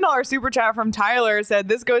a $10 super chat from Tyler. Said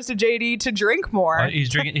this goes to JD to drink more. He's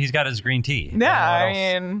drinking. He's got his green tea.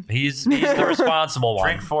 Yeah, he's the responsible one.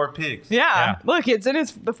 Drink Four Peaks. Yeah. Look, it's in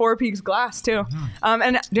the Four Peaks glass too.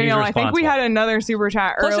 And Daniel, I think we had another super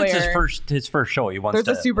chat earlier. Plus, it's his first show. He wants.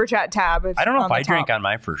 There's a super chat tab. I don't know if I drank on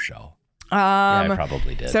my first show. Yeah, I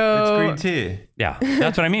probably did. So it's green tea. Yeah,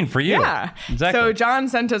 that's what I mean for you. Yeah, exactly. So John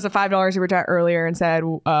sent us a $5 super chat earlier and said,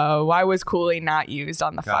 "Why was Cooley not used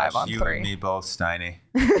on the 5-on-3?" You and me both, Steiny.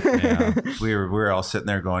 Yeah. we were all sitting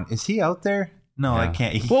there going, "Is he out there?" No, I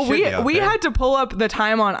can't. Well, we had to pull up the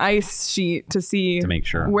time on ice sheet to make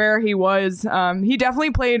sure where he was. He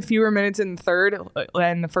definitely played fewer minutes in the third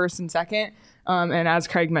than the first and second. And as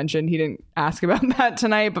Craig mentioned, he didn't ask about that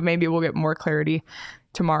tonight, but maybe we'll get more clarity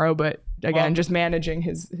tomorrow. But again, just managing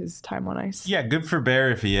his time on ice. Yeah, good for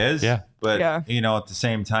Bear if he is. Yeah. But, at the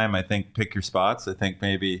same time, I think pick your spots. I think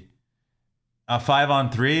maybe a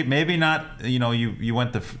 5-on-3, maybe not, you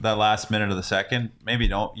went that last minute of the second. Maybe you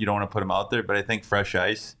don't want to put him out there, but I think fresh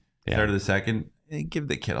ice, start of the second, give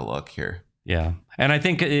the kid a look here. Yeah. And I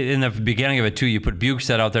think in the beginning of it, too, you put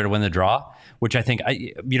Bukestad out there to win the draw, which I think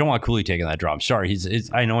you don't want Cooley taking that draw. I'm sorry.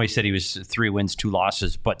 I know he said he was 3 wins, 2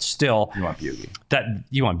 losses, but still. You want Bukey.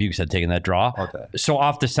 You want Bukestad taking that draw. Okay. So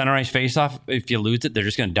off the center ice faceoff, if you lose it, they're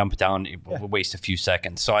just going to dump it down, waste a few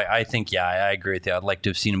seconds. So I think, I agree with you. I'd like to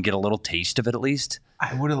have seen him get a little taste of it at least.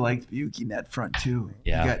 I would have liked Bukey net front too.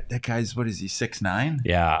 Yeah. That guy's, what is he, 6'9"?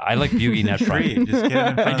 Yeah, I like Bukey net front. Just get him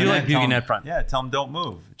in front I do like Bukey net front. Yeah, tell him don't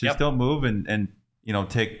move. Just don't move and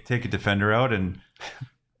take a defender out and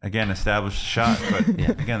again establish a shot. But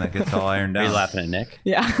again, that gets all ironed out. Are you laughing at Nick?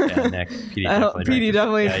 Yeah. Nick. PD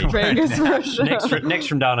definitely drank his first shot. Nick's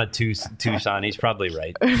from down at Tucson. He's probably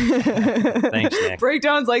right. Thanks, Nick.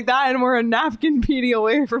 Breakdowns like that, and we're a napkin PD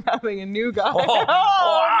away from having a new guy. Wow. No!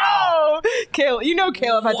 Caleb,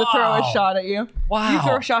 Caleb had to throw a shot at you. Wow. You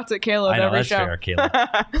throw shots at Caleb every show. Fair, Caleb.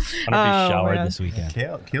 I don't know if he showered this weekend.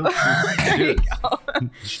 Caleb. There you go.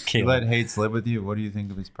 You let Hates live with you. What do you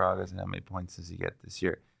think of his progress and how many points does he get this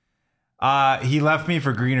year? He left me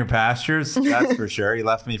for greener pastures. That's for sure. He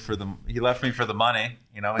left me for the money.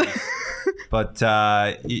 But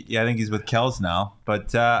I think he's with Kells now.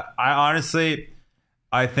 But I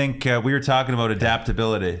think we were talking about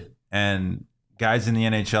adaptability and guys in the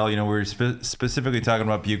NHL. We were specifically talking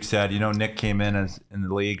about Bukestad. Nick came in in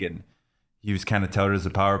the league and he was kind of touted as a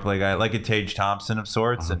power play guy, like a Tage Thompson of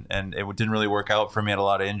sorts, and it didn't really work out for me. Had a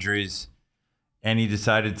lot of injuries. and he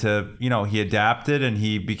decided to, he adapted and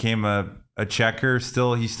he became a checker.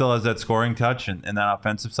 He still has that scoring touch and that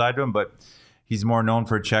offensive side to him, but he's more known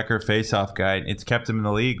for a checker face-off guy. It's kept him in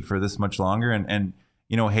the league for this much longer. And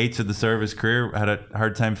Hates at the start of his career had a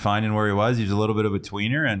hard time finding where he was. He was a little bit of a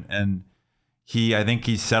tweener, and I think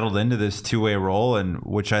he settled into this two-way role, and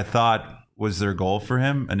which I thought was their goal for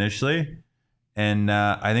him initially. And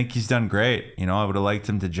I think he's done great. I would have liked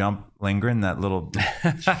him to jump Lindgren, that little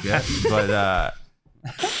shit. But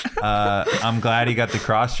I'm glad he got the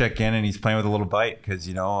cross-check in and he's playing with a little bite because,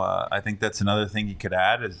 I think that's another thing he could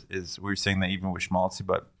add is we were saying that even with Schmaltzy,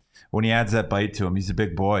 but when he adds that bite to him, he's a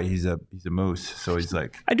big boy. He's a moose. So he's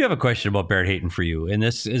like... I do have a question about Barrett Hayton for you. And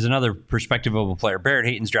this is another perspective of a player. Barrett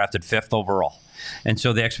Hayton's drafted 5th overall. And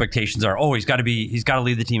so the expectations are, he's got to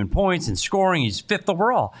lead the team in points and scoring. He's 5th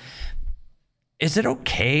overall. Is it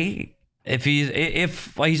okay if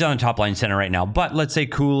he's on a top line center right now, but let's say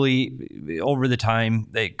Cooley, over the time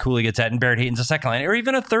that Cooley gets at and Barrett Hayton's a second line or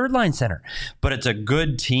even a third line center, but it's a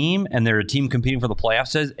good team and they're a team competing for the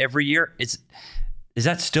playoffs every year. Is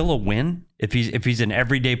that still a win if he's an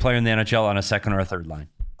everyday player in the NHL on a second or a third line?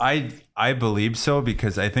 I believe so,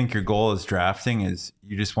 because I think your goal as drafting is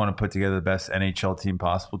you just want to put together the best NHL team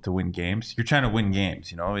possible to win games. You're trying to win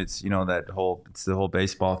games, it's it's the whole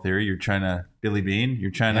baseball theory. You're trying to Billy Bean, you're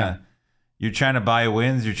trying to buy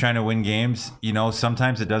wins, you're trying to win games.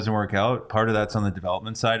 Sometimes it doesn't work out. Part of that's on the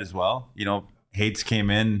development side as well. Hates came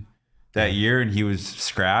in that year and he was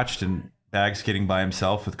scratched and Bags getting by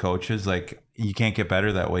himself with coaches. Like, you can't get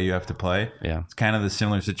better that way. You have to play. Yeah. It's kind of the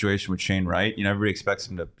similar situation with Shane Wright. Everybody expects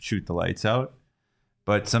him to shoot the lights out,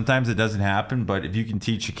 but sometimes it doesn't happen. But if you can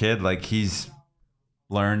teach a kid, like he's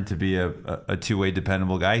learned to be a two-way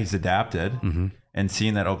dependable guy, he's adapted and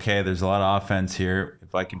seeing that, okay, there's a lot of offense here.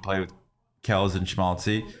 If I can play with Kells and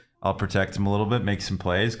Schmaltzy, I'll protect him a little bit, make some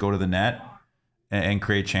plays, go to the net and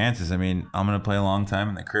create chances. I mean, I'm going to play a long time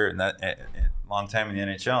in the career and long time in the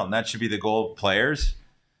NHL, and that should be the goal of players,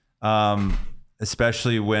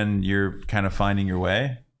 especially when you're kind of finding your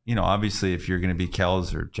way. Obviously if you're going to be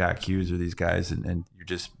Kells or Jack Hughes or these guys and you're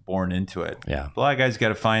just born into it, a lot of guys got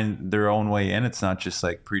to find their own way in. It's not just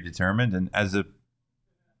like predetermined, and as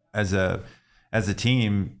a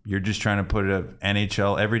team, you're just trying to put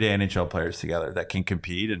everyday NHL players together that can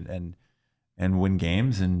compete and win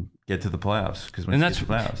games and get to the playoffs.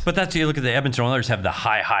 But you look at the Edmonton Oilers have the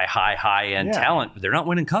high end talent, but they're not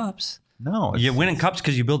winning cups. No, you're winning cups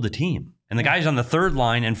because you build the team, and the guys on the third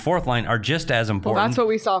line and fourth line are just as important. Well, that's what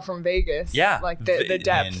we saw from Vegas. Yeah, like the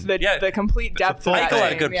depth, the complete depth. Eichel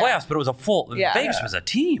had a good playoffs, but it was a full. Yeah. Vegas was a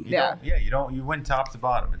team. You win top to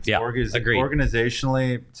bottom. It's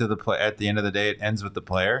organizationally at the end of the day, it ends with the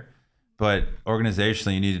player. But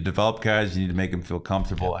organizationally, you need to develop guys. You need to make them feel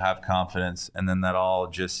comfortable, have confidence, and then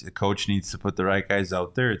the coach needs to put the right guys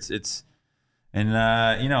out there. And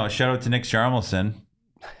shout out to Nick Jarmelson.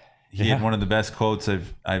 He had one of the best quotes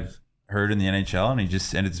I've heard in the NHL,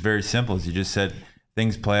 and it's very simple. As you just said,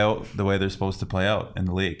 things play out the way they're supposed to play out in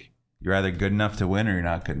the league. You're either good enough to win or you're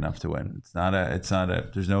not good enough to win.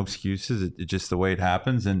 There's no excuses. It's just the way it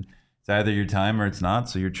happens, and it's either your time or it's not.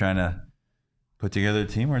 So you're trying to put together a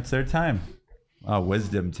team where it's their time. Oh,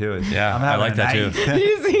 wisdom too. I like that too.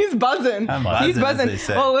 He's buzzing. He's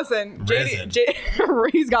buzzing. Well, listen,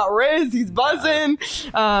 he's got Riz. He's buzzing,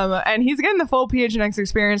 and he's getting the full PHNX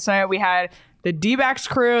experience tonight. We had the D-backs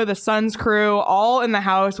crew, the Suns crew, all in the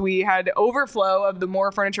house. We had overflow of the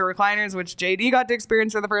More Furniture recliners, which JD got to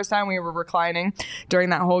experience for the first time. We were reclining during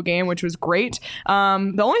that whole game, which was great. The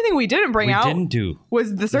only thing we didn't bring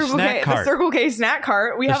was the Circle K snack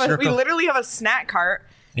cart. We literally have a snack cart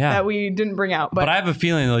that we didn't bring out. But I have a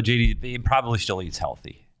feeling though, JD, he probably still eats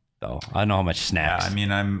healthy though. I don't know how much snacks. Are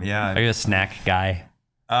you a snack guy?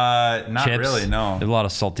 Not chips, really, no. There's a lot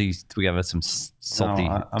of salty. We have some salty.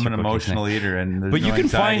 No, I'm an emotional eater, and but you can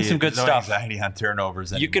find some good stuff. Anxiety on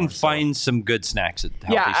turnovers. You can find some good snacks at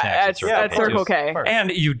healthy snacks at Circle K.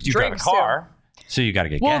 And you got a car, so you got to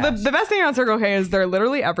get gas. Well, the best thing on Circle K is they're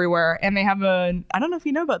literally everywhere, and they have I don't know if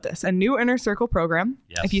you know about this, a new Inner Circle program.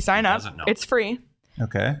 Yes, if you sign up, it's free.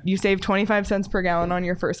 Okay. You save 25 cents per gallon on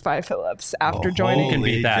your first 5 fill-ups after joining. Who can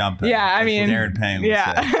beat that? Jumping. Yeah, I mean, Darren Payne who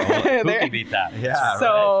can beat that? Yeah.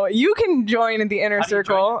 So you can join the Inner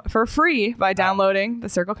Circle for free by downloading the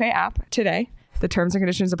Circle K app today. The terms and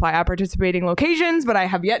conditions apply at participating locations, but I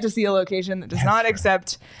have yet to see a location that does not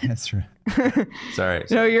accept. That's right. Sorry.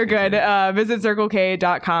 No, you're good. Visit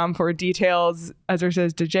CircleK.com for details. Ezra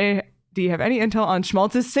says, do you have any intel on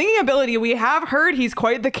Schmaltz's singing ability? We have heard he's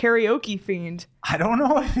quite the karaoke fiend. I don't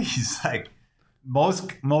know if he's like most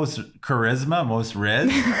charisma, most Riz.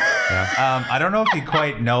 I don't know if he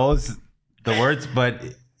quite knows the words, but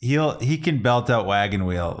he can belt out wagon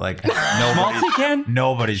wheel like Schmaltzy can.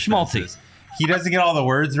 Nobody. Schmaltzy. He doesn't get all the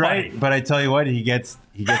words right, but I tell you what, he gets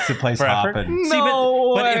the place hopping.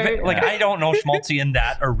 But I don't know Schmaltzy in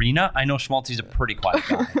that arena. I know Schmaltzy's a pretty quiet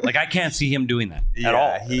guy. Like I can't see him doing that at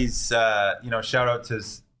all. He's shout out to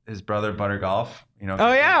his brother Butter Golf.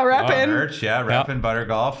 repping. Repping Butter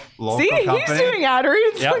Golf. Local See, company. he's doing ad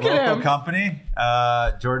reads. Look at Local him. company.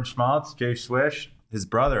 George Schmaltz, Jay Swish, his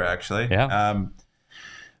brother actually. Yeah.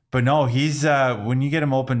 But no, he's when you get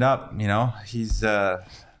him opened up, he's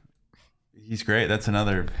great. That's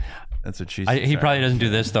what she said. He probably doesn't do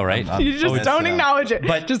this though, right? You just don't acknowledge it.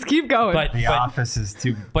 But just keep going. But the office is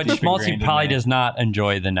too. But Schmaltzy probably does not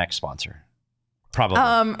enjoy the next sponsor.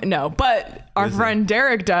 Probably. No, but our friend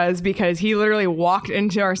Derek does because he literally walked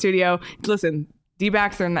into our studio. Listen,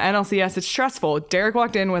 D-backs are in the NLCS. It's stressful. Derek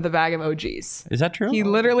walked in with a bag of OGs. Is that true? He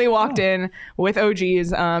literally walked in with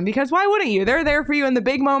OGs because why wouldn't you? They're there for you in the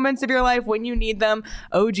big moments of your life when you need them.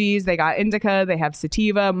 OGs, they got indica, they have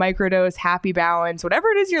sativa, microdose, happy balance, whatever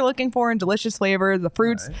it is you're looking for in delicious flavors, the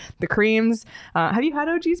fruits, the creams. Have you had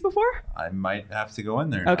OGs before? I might have to go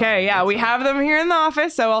in there. Okay, yeah, we have them here in the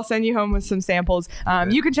office, so I'll send you home with some samples.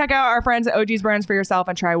 You can check out our friends at OG's Brands for yourself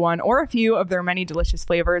and try one or a few of their many delicious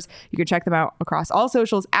flavors. You can check them out across all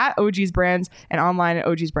socials at OG's Brands and online at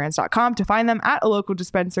ogsbrands.com. To find them at a local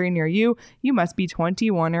dispensary near you, you must be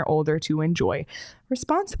 21 or older to enjoy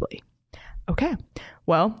responsibly. Okay,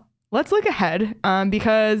 well, let's look ahead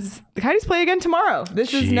because the Coyotes play again tomorrow.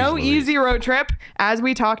 This is no easy road trip, as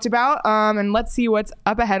we talked about. And let's see what's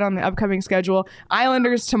up ahead on the upcoming schedule.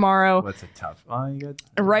 Islanders tomorrow. What's a tough one? You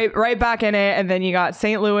got right back in it. And then you got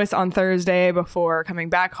St. Louis on Thursday before coming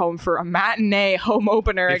back home for a matinee home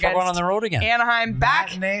opener against going on the road again. Anaheim.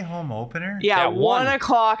 Matinee home opener? Yeah, 1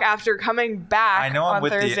 o'clock after coming back. I know on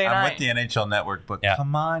Thursday night. I'm with the NHL Network, but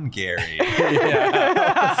come on, Gary. Help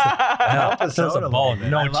us out a little bit.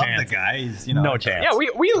 No I love chance. the guy. He's, no chance. Yeah, we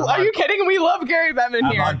are you kidding? We love Gary Bettman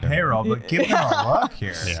I'm here. on payroll, but give him a look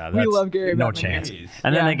here. Yeah, We love Gary no Bettman. chance.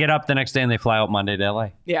 And then they get up the next day and they fly out Monday to LA.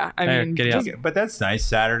 Yeah, I mean, But that's nice.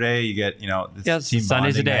 Saturday, you get, this team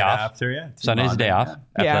Sunday's a bonding day night off. After, yeah. Sunday's a day off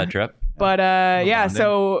after that trip. But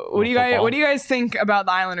so what do you guys think about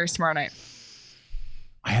the Islanders tomorrow night?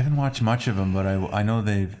 I haven't watched much of them, but I know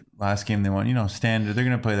last game they won, standard. They're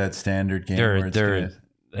going to play that standard game.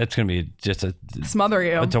 It's going to be just a smother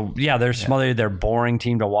you. They're smothered. They're a boring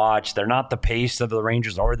team to watch. They're not the pace of the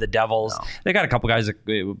Rangers or the Devils. No. They got a couple guys with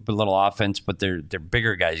a little offense, but they're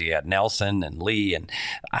bigger guys. You got Nelson and Lee, and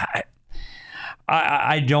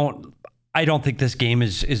I don't think this game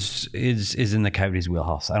is in the Coyotes'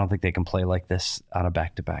 wheelhouse. I don't think they can play like this on a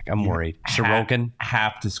back-to-back. I'm worried. Sorokin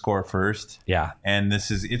have to score first. Yeah, and this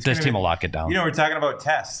team will lock it down. We're talking about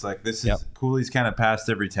tests. Like this is Cooley's kind of passed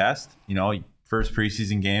every test. First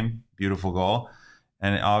preseason game, beautiful goal,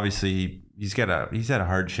 and obviously he's had a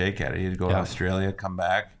hard shake at it. He had to go to Australia, come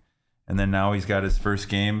back, and then now he's got his first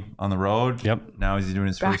game on the road. Yep. Now he's doing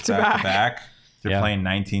his first back-to-back. They're playing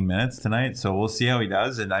 19 minutes tonight, so we'll see how he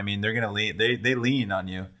does. And I mean, they're gonna lean. They lean on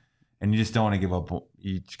you, and you just don't want to give up.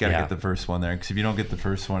 You just got to get the first one there, because if you don't get the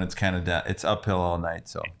first one, it's kind of it's uphill all night.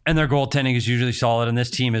 So, and their goaltending is usually solid, and this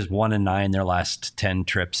team is 1-9 their last 10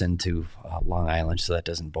 trips into Long Island, so that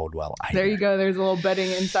doesn't bode well either. There you go. There's a little betting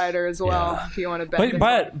insider as well if you want to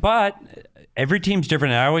bet. But every team's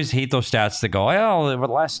different. I always hate those stats that go, over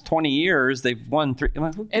the last 20 years they've won 3.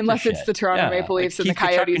 Unless it's the Toronto Maple Leafs and the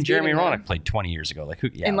Coyotes. And Jeremy Roenick played 20 years ago.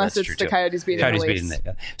 Unless it's the Coyotes beating the Leafs.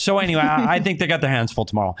 So anyway, I think they got their hands full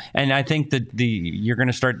tomorrow, and I think that you're going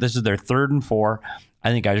to start. This is their 3rd and 4.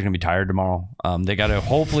 I think guys are going to be tired tomorrow. They got to.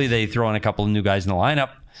 Hopefully, they throw in a couple of new guys in the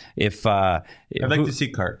lineup. I'd like to see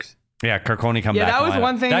Karks. Yeah, Carcone come back. Yeah, that was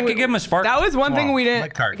one thing. That could give him a spark. That was one thing we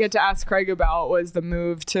didn't get to ask Craig about, was the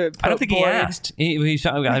move to. I don't think he asked. I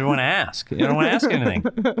don't want to ask. I don't want to ask anything.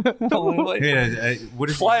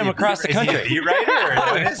 Fly him across the country. You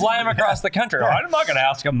right? Fly him across the country. I'm not going to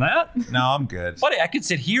ask him that. No, I'm good. Buddy, I could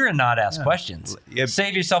sit here and not ask questions.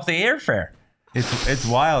 Save yourself the airfare. It's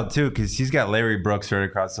wild too, because he's got Larry Brooks right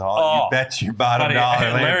across the hall. You bet your bottom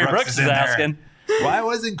dollar Larry Brooks is asking. Why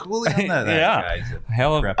wasn't Cooley on that? Guy's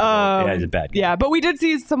hell of he's a bad guy. Yeah, but we did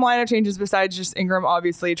see some lineup changes besides just Ingram.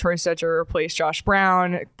 Obviously, Troy Stetcher replaced Josh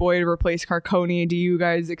Brown. Boyd replaced Carcone. Do you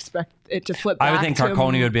guys expect it to flip back? I would think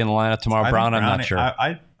Carcone would be in the lineup tomorrow. Brown, I'm not sure.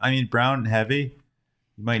 I mean, Brown heavy.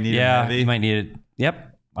 You might need him heavy. You might need it.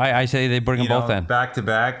 Yep. I say they bring them both in. Back to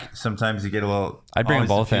back, sometimes you get a little. I'd bring them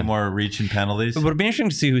both in. More reaching penalties. It would be interesting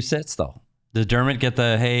to see who sits, though. Does Dermot get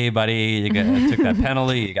the, hey, buddy, took that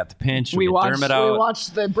penalty, you got the pinch, we watched Dermot we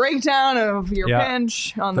watched the breakdown of your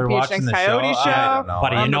pinch on the PHX Coyote show. I don't know.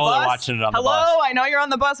 Buddy, you know they're watching it on the bus. Hello, I know you're on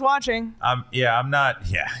the bus watching. I'm not.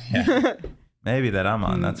 Yeah. Maybe that I'm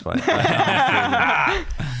on. That's why.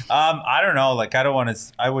 I don't know. Like,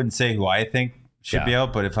 I wouldn't say who I think should be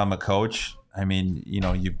out, but if I'm a coach, I mean,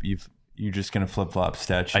 you're just gonna flip flop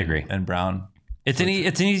Stetch. I agree. And Brown. It's an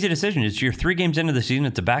easy decision. It's you're 3 games into the season.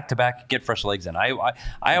 It's a back-to-back. Get fresh legs in. I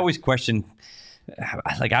always question.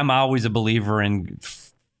 Like, I'm always a believer in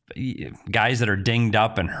guys that are dinged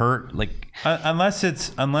up and hurt. Like, unless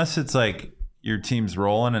it's like your team's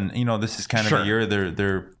rolling, and this is kind of a year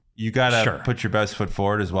they're you gotta put your best foot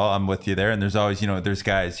forward as well. I'm with you there. And there's always there's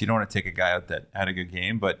guys, you don't want to take a guy out that had a good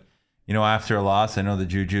game, but after a loss, I know the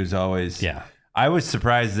juju is always. Yeah. I was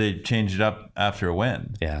surprised they changed it up after a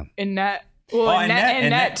win. Yeah. In net. Well, and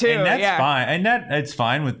net too. And net's fine. And net, it's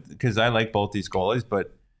fine because I like both these goalies,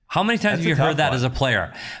 but how many times have you heard that as a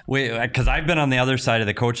player? Because I've been on the other side of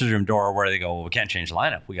the coach's room door where they go, well, we can't change the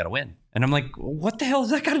lineup. We got to win. And I'm like, what the hell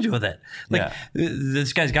does that got to do with it? Like,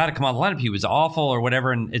 this guy's got to come out of the lineup. He was awful or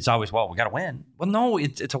whatever. And it's always, well, we got to win. Well, no,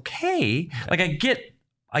 it's okay. Yeah. Like,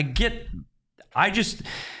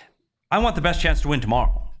 I want the best chance to win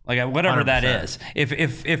tomorrow. Like, whatever 100%. That is. If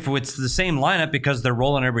it's the same lineup because they're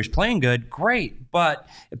rolling, everybody's playing good, great. But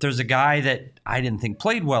if there's a guy that I didn't think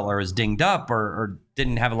played well or is dinged up or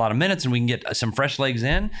didn't have a lot of minutes and we can get some fresh legs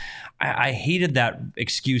in, I hated that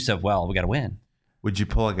excuse of, well, we got to win. Would you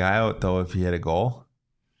pull a guy out, though, if he had a goal?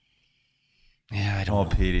 Yeah, I don't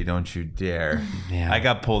know. Petey, don't you dare. Yeah. I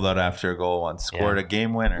got pulled out after a goal once, scored a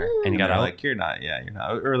game winner. And you got out? Like, you're not.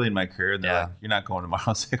 Early in my career, they're like, you're not going tomorrow.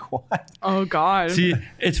 I was like, what? Oh, God. See,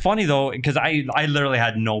 it's funny, though, because I literally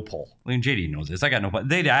had no pull. I mean, JD knows this. I got no pull.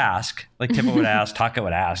 They'd ask. Like, Tippa would ask, Tucka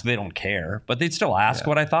would ask. They don't care. But they'd still ask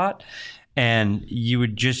what I thought. And you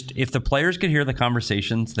would just, if the players could hear the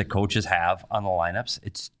conversations that coaches have on the lineups,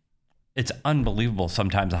 it's unbelievable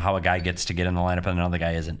sometimes how a guy gets to get in the lineup and another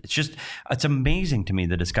guy isn't. It's amazing to me,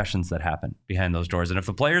 the discussions that happen behind those doors. And if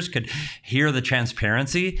the players could hear the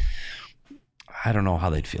transparency, I don't know how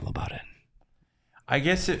they'd feel about it. I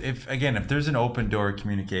guess if there's an open door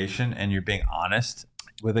communication and you're being honest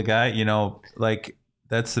with a guy, like,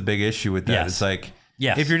 that's the big issue with that. Yes. It's like,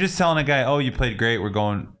 if you're just telling a guy, oh, you played great, we're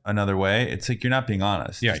going another way, it's like, you're not being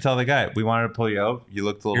honest. Just tell the guy, we wanted to pull you out. You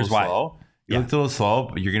looked a little slow. You looked a little slow,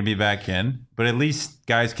 but you're going to be back in. But at least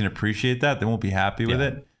guys can appreciate that. They won't be happy with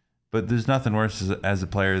it. But there's nothing worse as a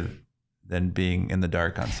player than being in the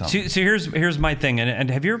dark on something. So here's my thing. And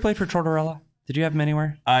have you ever played for Tortorella? Did you have him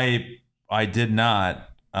anywhere? I did not.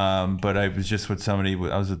 But I was just with somebody.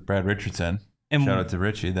 I was with Brad Richardson. And shout out to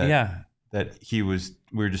Richie. That he was.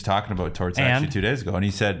 We were just talking about Torts actually 2 days ago, and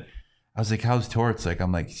he said, "I was like, how's Torts?" Like,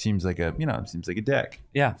 I'm like, seems like a dick.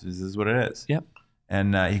 Yeah, this is what it is. Yep.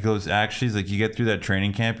 And he goes, actually, he's like, you get through that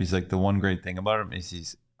training camp. He's like, the one great thing about him is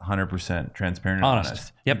he's 100% transparent and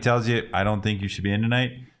honest. Yep. He tells you, I don't think you should be in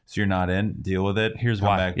tonight, so you're not in. Deal with it. Here's Come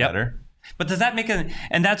why. back better. But does that make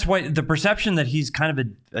and that's why the perception that he's kind of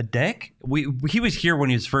a dick. He was here when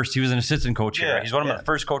he was an assistant coach here. He's one of the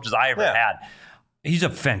first coaches I ever had. He's a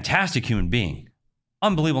fantastic human being.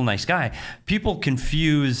 Unbelievable nice guy. People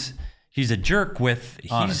confuse he's a jerk with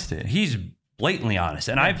honesty. He's blatantly honest.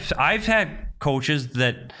 And I've had coaches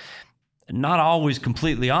that not always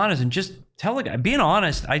completely honest and just tell a guy, being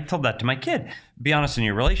honest. I told that to my kid. Be honest in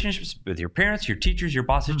your relationships with your parents, your teachers, your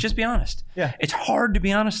bosses. Just be honest. Yeah. It's hard to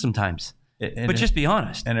be honest sometimes, but just be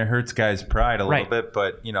honest. And it hurts guys' pride a little bit,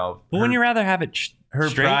 but But wouldn't you rather have it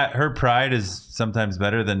straight? Her pride is sometimes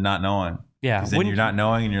better than not knowing. Yeah. Because then you're not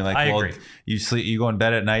knowing and you're like, I well, agree. you go in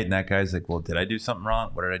bed at night and that guy's like, well, did I do something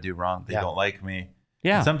wrong? What did I do wrong? They don't like me.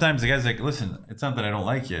 Yeah. And sometimes the guy's like, listen, it's not that I don't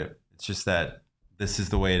like you. It's just that this is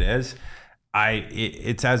the way it is.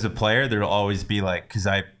 It's as a player, there'll always be like, because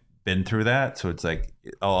I've been through that. So it's like,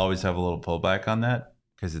 I'll always have a little pullback on that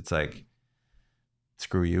because it's like,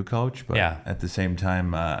 screw you, coach. But at the same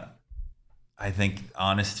time, I think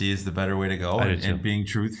honesty is the better way to go and being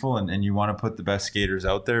truthful. And you want to put the best skaters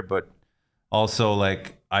out there. But also,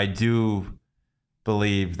 like, I do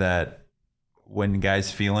believe that when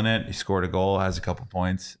guys feeling it, he scored a goal, has a couple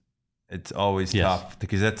points, it's always tough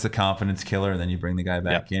because that's the confidence killer. And then you bring the guy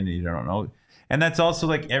back in and you don't know. And that's also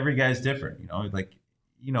like every guy's different, like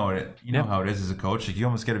you know how it is as a coach. Like, you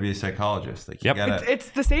almost got to be a psychologist. Like, you gotta,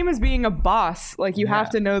 it's the same as being a boss. Like, you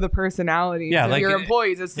have to know the personalities of your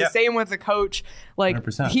employees. It's the same with a coach. Like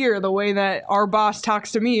 100%. Here, the way that our boss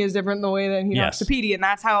talks to me is different than the way that he talks to PD, and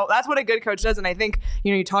that's what a good coach does. And I think,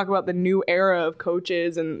 you know, you talk about the new era of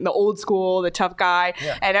coaches and the old school, the tough guy,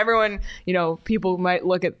 and everyone, you know, people might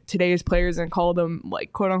look at today's players and call them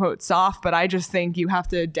like quote unquote soft, but I just think you have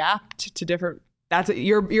to adapt to different.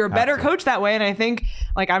 You're a better coach that way, and I think,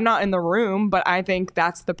 like, I'm not in the room, but I think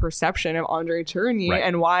that's the perception of Andre Tourigny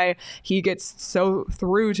and why he gets so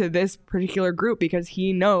through to this particular group, because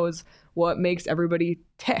he knows what makes everybody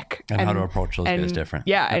tick and how to approach those guys different.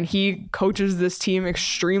 And he coaches this team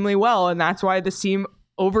extremely well, and that's why this team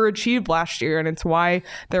overachieved last year, and it's why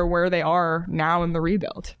they're where they are now in the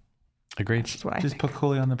rebuild. Agreed. Just put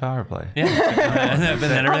Cooley on the power play. Yeah. and then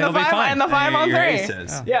everything will be fine. And the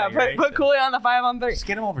 5-on-3. Put Cooley on the 5-on-3. Just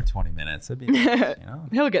get him over 20 minutes. That'd be nice, you know?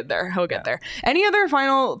 He'll get there. Any other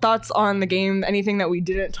final thoughts on the game? Anything that we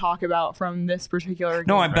didn't talk about from this particular game?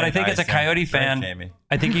 No, but I think as a Coyote fan,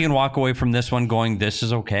 I think you can walk away from this one going, this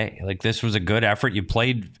is okay. Like, this was a good effort. You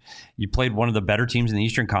played one of the better teams in the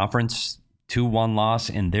Eastern Conference. 2-1 loss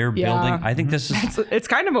in their building. I think this is... It's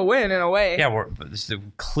kind of a win in a way. Yeah,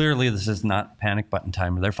 clearly this is not panic button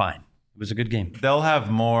time. They're fine. It was a good game. They'll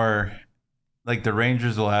have more... Like, the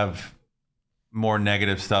Rangers will have more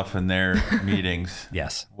negative stuff in their meetings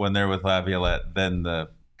when they're with Laviolette than the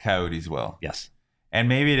Coyotes will. Yes. And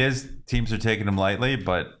maybe it is teams are taking them lightly,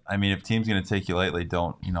 but, I mean, if team's going to take you lightly,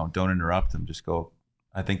 don't interrupt them. Just go...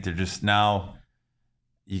 I think they're just now...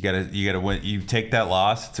 You gotta win. You take that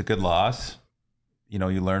loss. It's a good loss. You know,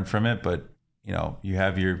 you learn from it, but, you know,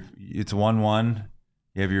 it's 1-1.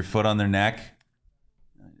 You have your foot on their neck.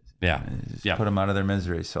 Just put them out of their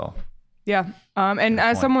misery. So. Yeah. And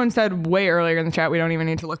as someone said way earlier in the chat, we don't even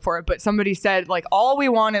need to look for it, but somebody said, like, all we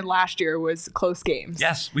wanted last year was close games.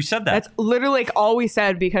 Yes, we said that. That's literally like all we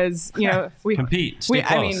said, because, you know, we compete. Stay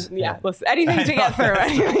close. I mean, listen, anything to get through.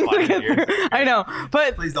 I know,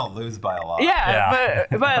 but please don't lose by a lot.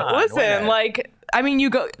 But listen, like, I mean,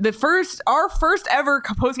 our first ever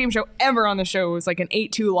post-game show ever on the show was like an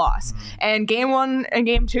 8-2 loss. And game 1 and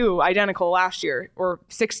game 2 identical last year, or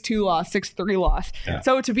 6-2 loss, 6-3 loss. Yeah.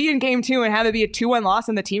 So to be in game 2 and have it be a 2-1 loss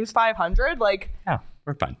and the team's 500, like,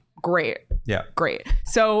 we're fine. Great. Yeah. Great.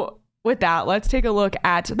 So with that, let's take a look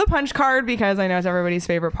at the punch card, because I know it's everybody's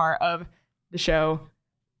favorite part of the show.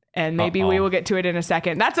 And maybe we will get to it in a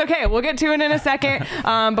second. That's okay. We'll get to it in a second.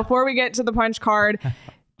 Before we get to the punch card,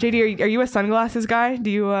 JD, are you a sunglasses guy? Do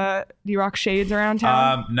you rock shades around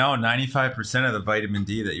town? No, 95% of the vitamin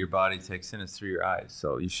D that your body takes in is through your eyes,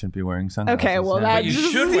 so you shouldn't be wearing sunglasses. Okay, well, that you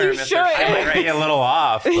should wear them. I might be a little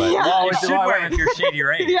off, but you should wear them if you're Shady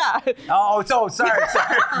Rays. Yeah. Oh, sorry.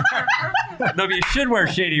 No, but you should wear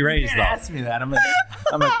Shady Rays, though. Ask me that. I'm a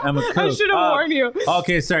cook. I should have warned you.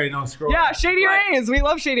 Okay, sorry. No, scroll. Yeah, Shady Rays. We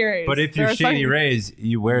love Shady Rays. But if you're Shady Rays,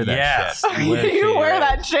 you wear that shit. You wear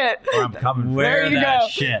that shit. Or I'm coming. There you go.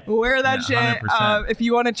 Shit. Wear that shit. If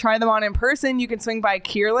you want to try them on in person, you can swing by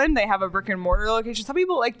Kierland. They have a brick and mortar location. Some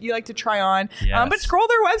people like to try on. Yes. But scroll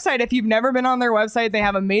their website. If you've never been on their website, they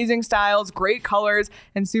have amazing styles, great colors,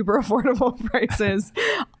 and super affordable prices.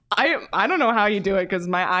 I don't know how you do it, because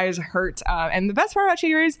my eyes hurt. And the best part about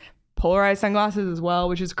Shady Rays, polarized sunglasses as well,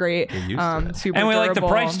 which is great. Super and we durable. like the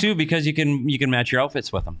price too, because you can match your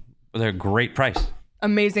outfits with them. They're a great price.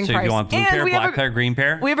 Amazing price. So if you want blue pair, black pair, green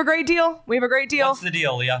pair. We have a great deal. What's the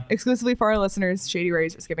deal, Leah? Exclusively for our listeners, Shady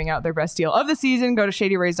Rays is giving out their best deal of the season. Go to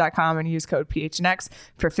shadyrays.com and use code PHNX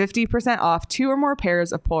for 50% off 2 or more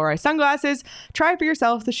pairs of polarized sunglasses. Try for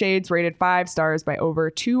yourself the shades rated 5 stars by over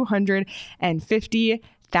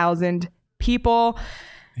 250,000 people.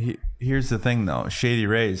 Here's the thing, though. Shady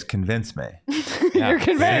Rays convinced me. You're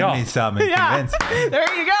convinced. Send me something. Convince me.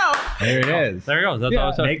 There you go. There it is. There it goes.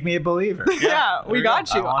 That's all. Make me a believer. Yeah, we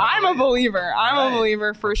got you. I'm a believer. I'm a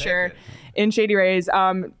believer for sure in Shady Rays.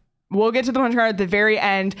 We'll get to the punch card at the very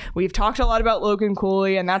end. We've talked a lot about Logan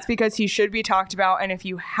Cooley, and that's because he should be talked about. And if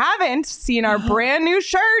you haven't seen our brand new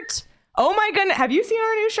shirt, oh my goodness. Have you seen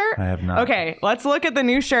our new shirt? I have not. Okay, let's look at the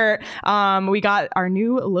new shirt. We got our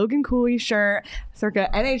new Logan Cooley shirt, circa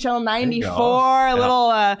NHL 94, a little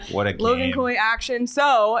what a Logan game. Cooley action.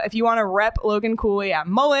 So if you want to rep Logan Cooley at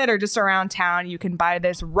Mullet or just around town, you can buy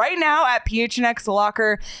this right now at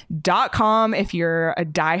phnxlocker.com. If you're a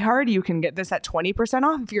diehard, you can get this at 20%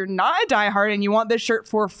 off. If you're not a diehard and you want this shirt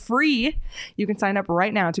for free, you can sign up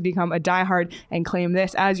right now to become a diehard and claim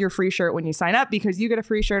this as your free shirt when you sign up, because you get a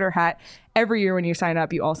free shirt or hat every year when you sign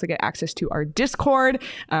up, you also get access to our Discord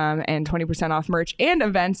and 20% off merch and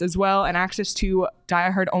events as well, and access to Die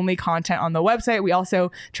Hard only content on the website. We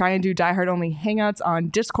also try and do Die Hard only hangouts on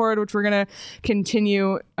Discord, which we're going to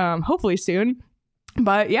continue hopefully soon.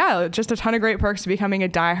 But yeah, just a ton of great perks to becoming a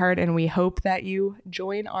diehard, and we hope that you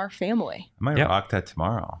join our family. I might rock that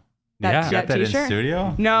tomorrow. That Get that in t-shirt?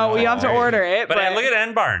 studio? No, we have to order it. But look at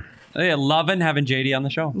N Barn. Loving having JD on the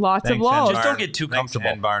show. Lots of love. Just don't get too comfortable.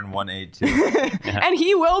 N Barn 182. And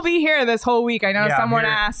he will be here this whole week. I know someone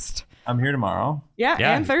asked. I'm here tomorrow. Yeah,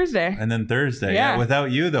 and Thursday. And then Thursday. Yeah. Without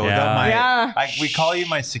you, though. Without my... we call you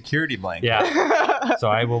my security blanket. Yeah. So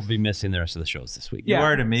I will be missing the rest of the shows this week. You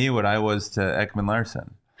are to me what I was to Ekman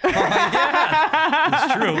Larson.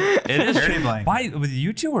 It's true. It is Security blanket. With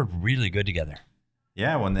you two were really good together.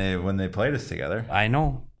 Yeah, when they played us together. I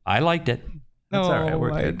know. I liked it. That's all right.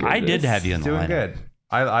 We're good. I did have you in the doing lineup. good.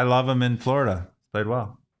 I love him in Florida. Played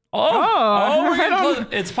well. We're getting close.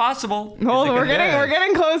 It's possible. We're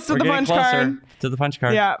getting close to the punch card. To the punch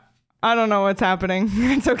card. Yeah. I don't know what's happening.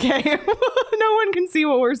 It's okay. No one can see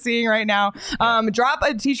what we're seeing right now. Drop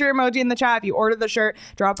a t-shirt emoji in the chat if you ordered the shirt.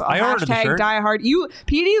 Drop a hashtag diehard.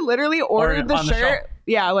 PD literally ordered the shirt.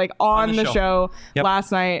 Yeah, like on the show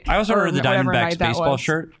last night. I also ordered the Diamondbacks baseball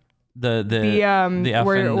shirt. The effing,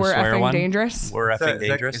 we're effing one. Dangerous. We're effing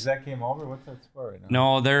dangerous. Is that game over? What's that score right now?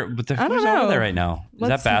 No, they're who's know. over there right now? Is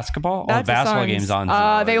that basketball? That's the basketball game's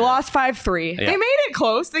on. They lost 5-3. They made it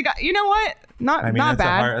close. They got. You know what? Not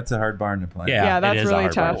bad. That's a hard barn to play. Yeah, that's really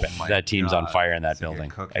tough. That team's on fire in that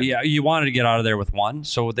building. Yeah, you wanted to get out of there with one,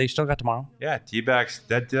 so they still got tomorrow. Yeah, D-backs.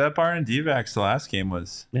 That barn and D-backs. The last game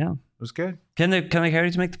was good. Can the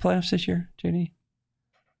Coyotes make the playoffs this year, JD?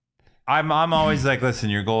 I'm always like, listen,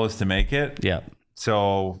 your goal is to make it. Yeah.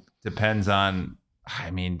 So depends on.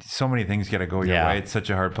 I mean, so many things got to go your way. It's such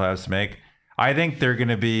a hard playoffs to make. I think they're going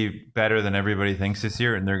to be better than everybody thinks this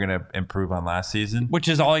year, and they're going to improve on last season. Which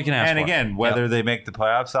is all you can ask for. And again, whether they make the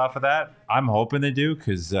playoffs off of that, I'm hoping they do,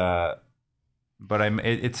 because. But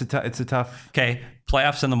it's a tough. Okay,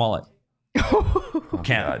 playoffs in the mullet.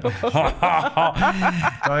 Can't. Don't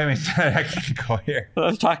let me. I can't go here. I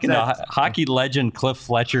was talking to hockey legend Cliff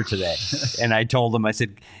Fletcher today, and I told him, I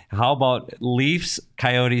said, "How about Leafs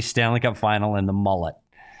Coyotes Stanley Cup Final in the mullet?"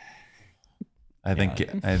 I think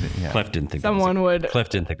Cliff didn't think Cliff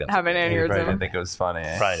didn't think that have an aneurysm. Probably didn't think it was funny.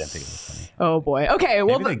 Probably didn't think it was funny. Oh boy. Okay.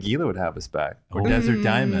 Well, maybe the Gila would have us back, or Desert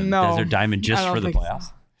Diamond. No, Desert Diamond just for the playoffs.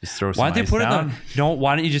 So. Just throw some. Why don't they put down?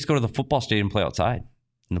 Why don't you just go to the football stadium and play outside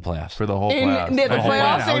in the playoffs for the whole playoffs? The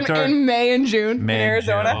playoffs in May and June in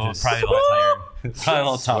Arizona. Probably a little tired. Probably a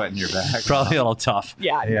little tough. Sweat in your back. Probably a little tough.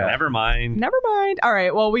 Yeah. Never mind. All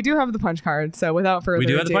right. Well, we do have the punch card. So without further ado.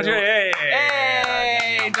 We do have the punch card.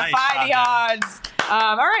 Hey! Defy the odds.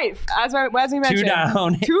 All right. As we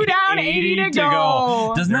mentioned. Two down, 80 to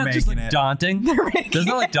go. Doesn't that just look daunting? Doesn't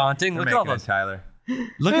that look daunting? Look at all those. Tyler.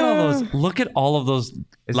 Look at all those. Look at all of those.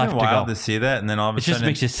 Isn't it wild to see that? And then all of a sudden, it just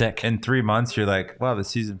makes you sick. In 3 months, you're like, wow, the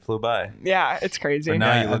season flew by. Yeah, it's crazy. But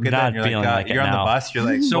now you look at that and you're like, God, you're on the bus. You're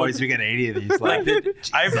like, boys, we got 80 of these. Like,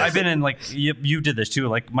 I've been in, like, you did this too.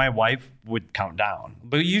 Like, my wife would count down.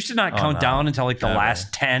 But you used to not count down until like the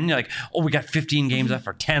last 10. You're like, oh, we got 15 games left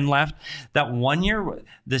or 10 left. That one year,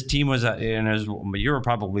 this team was, you were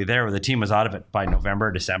probably there, where the team was out of it by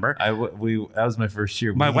November, December. That was my first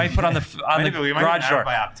year. My wife put on the garage door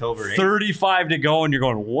by October 8th. 35 to go, and you're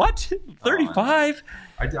going, what? 35?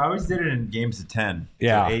 I always did it in games of 10.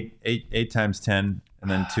 Yeah. So eight times 10,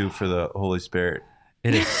 and then 2 for the Holy Spirit.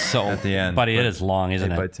 It is so at the end, buddy. It is long,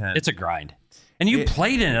 isn't it? By 10. It's a grind. And you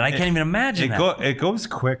played in it. I can't even imagine that. It goes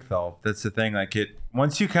quick though. That's the thing. Like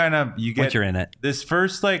once you get once you're in it. These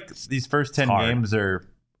first 10 games are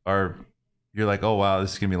you're like, oh wow,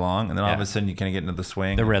 this is gonna be long, and then all of a sudden you kind of get into the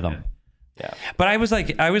swing, the rhythm. Yeah. But I was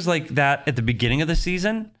like that at the beginning of the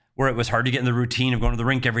season, where it was hard to get in the routine of going to the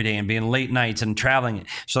rink every day and being late nights and traveling.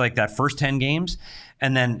 So like that first 10 games.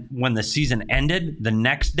 And then when the season ended, the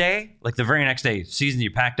next day, like the very next day, season you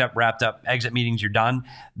packed up, wrapped up, exit meetings, you're done.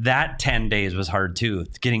 That 10 days was hard too.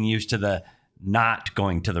 Getting used to the not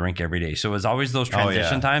going to the rink every day. So it was always those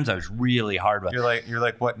transition times. I was really hard with. You're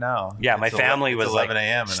like, what now? Yeah, my family was 11 like,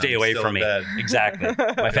 a.m. stay away from me. Exactly.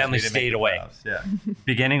 My family stayed away. Yeah.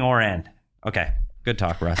 Beginning or end. Okay. Good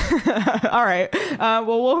talk, Russ. All right. Well,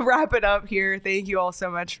 we'll wrap it up here. Thank you all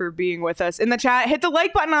so much for being with us in the chat. Hit the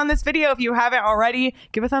like button on this video if you haven't already.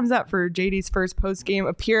 Give a thumbs up for JD's first post-game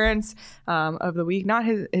appearance of the week. Not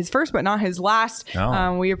his first, but not his last.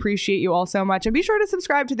 No. We appreciate you all so much. And be sure to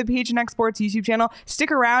subscribe to the PHNX Sports YouTube channel.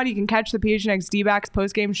 Stick around. You can catch the PHNX D-backs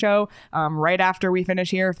post-game show right after we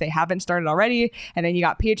finish here if they haven't started already. And then you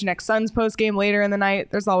got PHNX Suns post-game later in the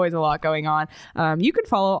night. There's always a lot going on. You can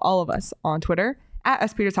follow all of us on Twitter at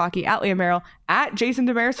SPeters Hockey, at Liam Merrill, at Jason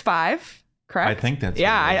Demers 5. Correct? I think that's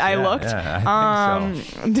I looked. Yeah, I think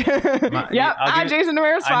so. Yep, at Jason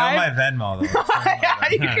Demers 5. I know my Venmo though. Yeah,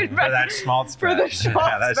 you can for that schmaltz for bet. the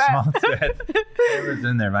schmaltz that bet. schmaltz bet. It was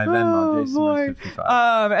in there. My Venmo, Jason was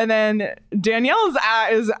 55. And then Danielle's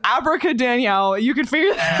is Abraca Danielle. You can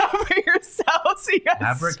figure that out for yourselves. Yes.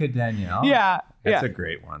 Abraca Danielle. Yeah. That's a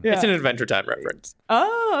great one. Yeah. It's an Adventure Time reference.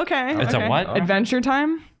 Oh, okay. It's okay. a what? Adventure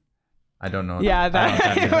Time? I don't know. Yeah,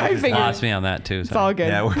 I figured. Lost me on that too. It's all good.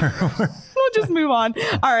 Yeah, We'll just move on.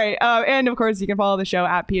 All right. And of course, you can follow the show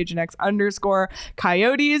at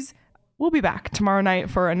PHNX_Coyotes. We'll be back tomorrow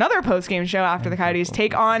night for another post-game show after the Coyotes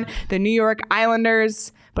take on the New York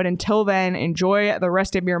Islanders. But until then, enjoy the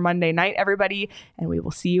rest of your Monday night, everybody. And we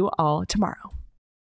will see you all tomorrow.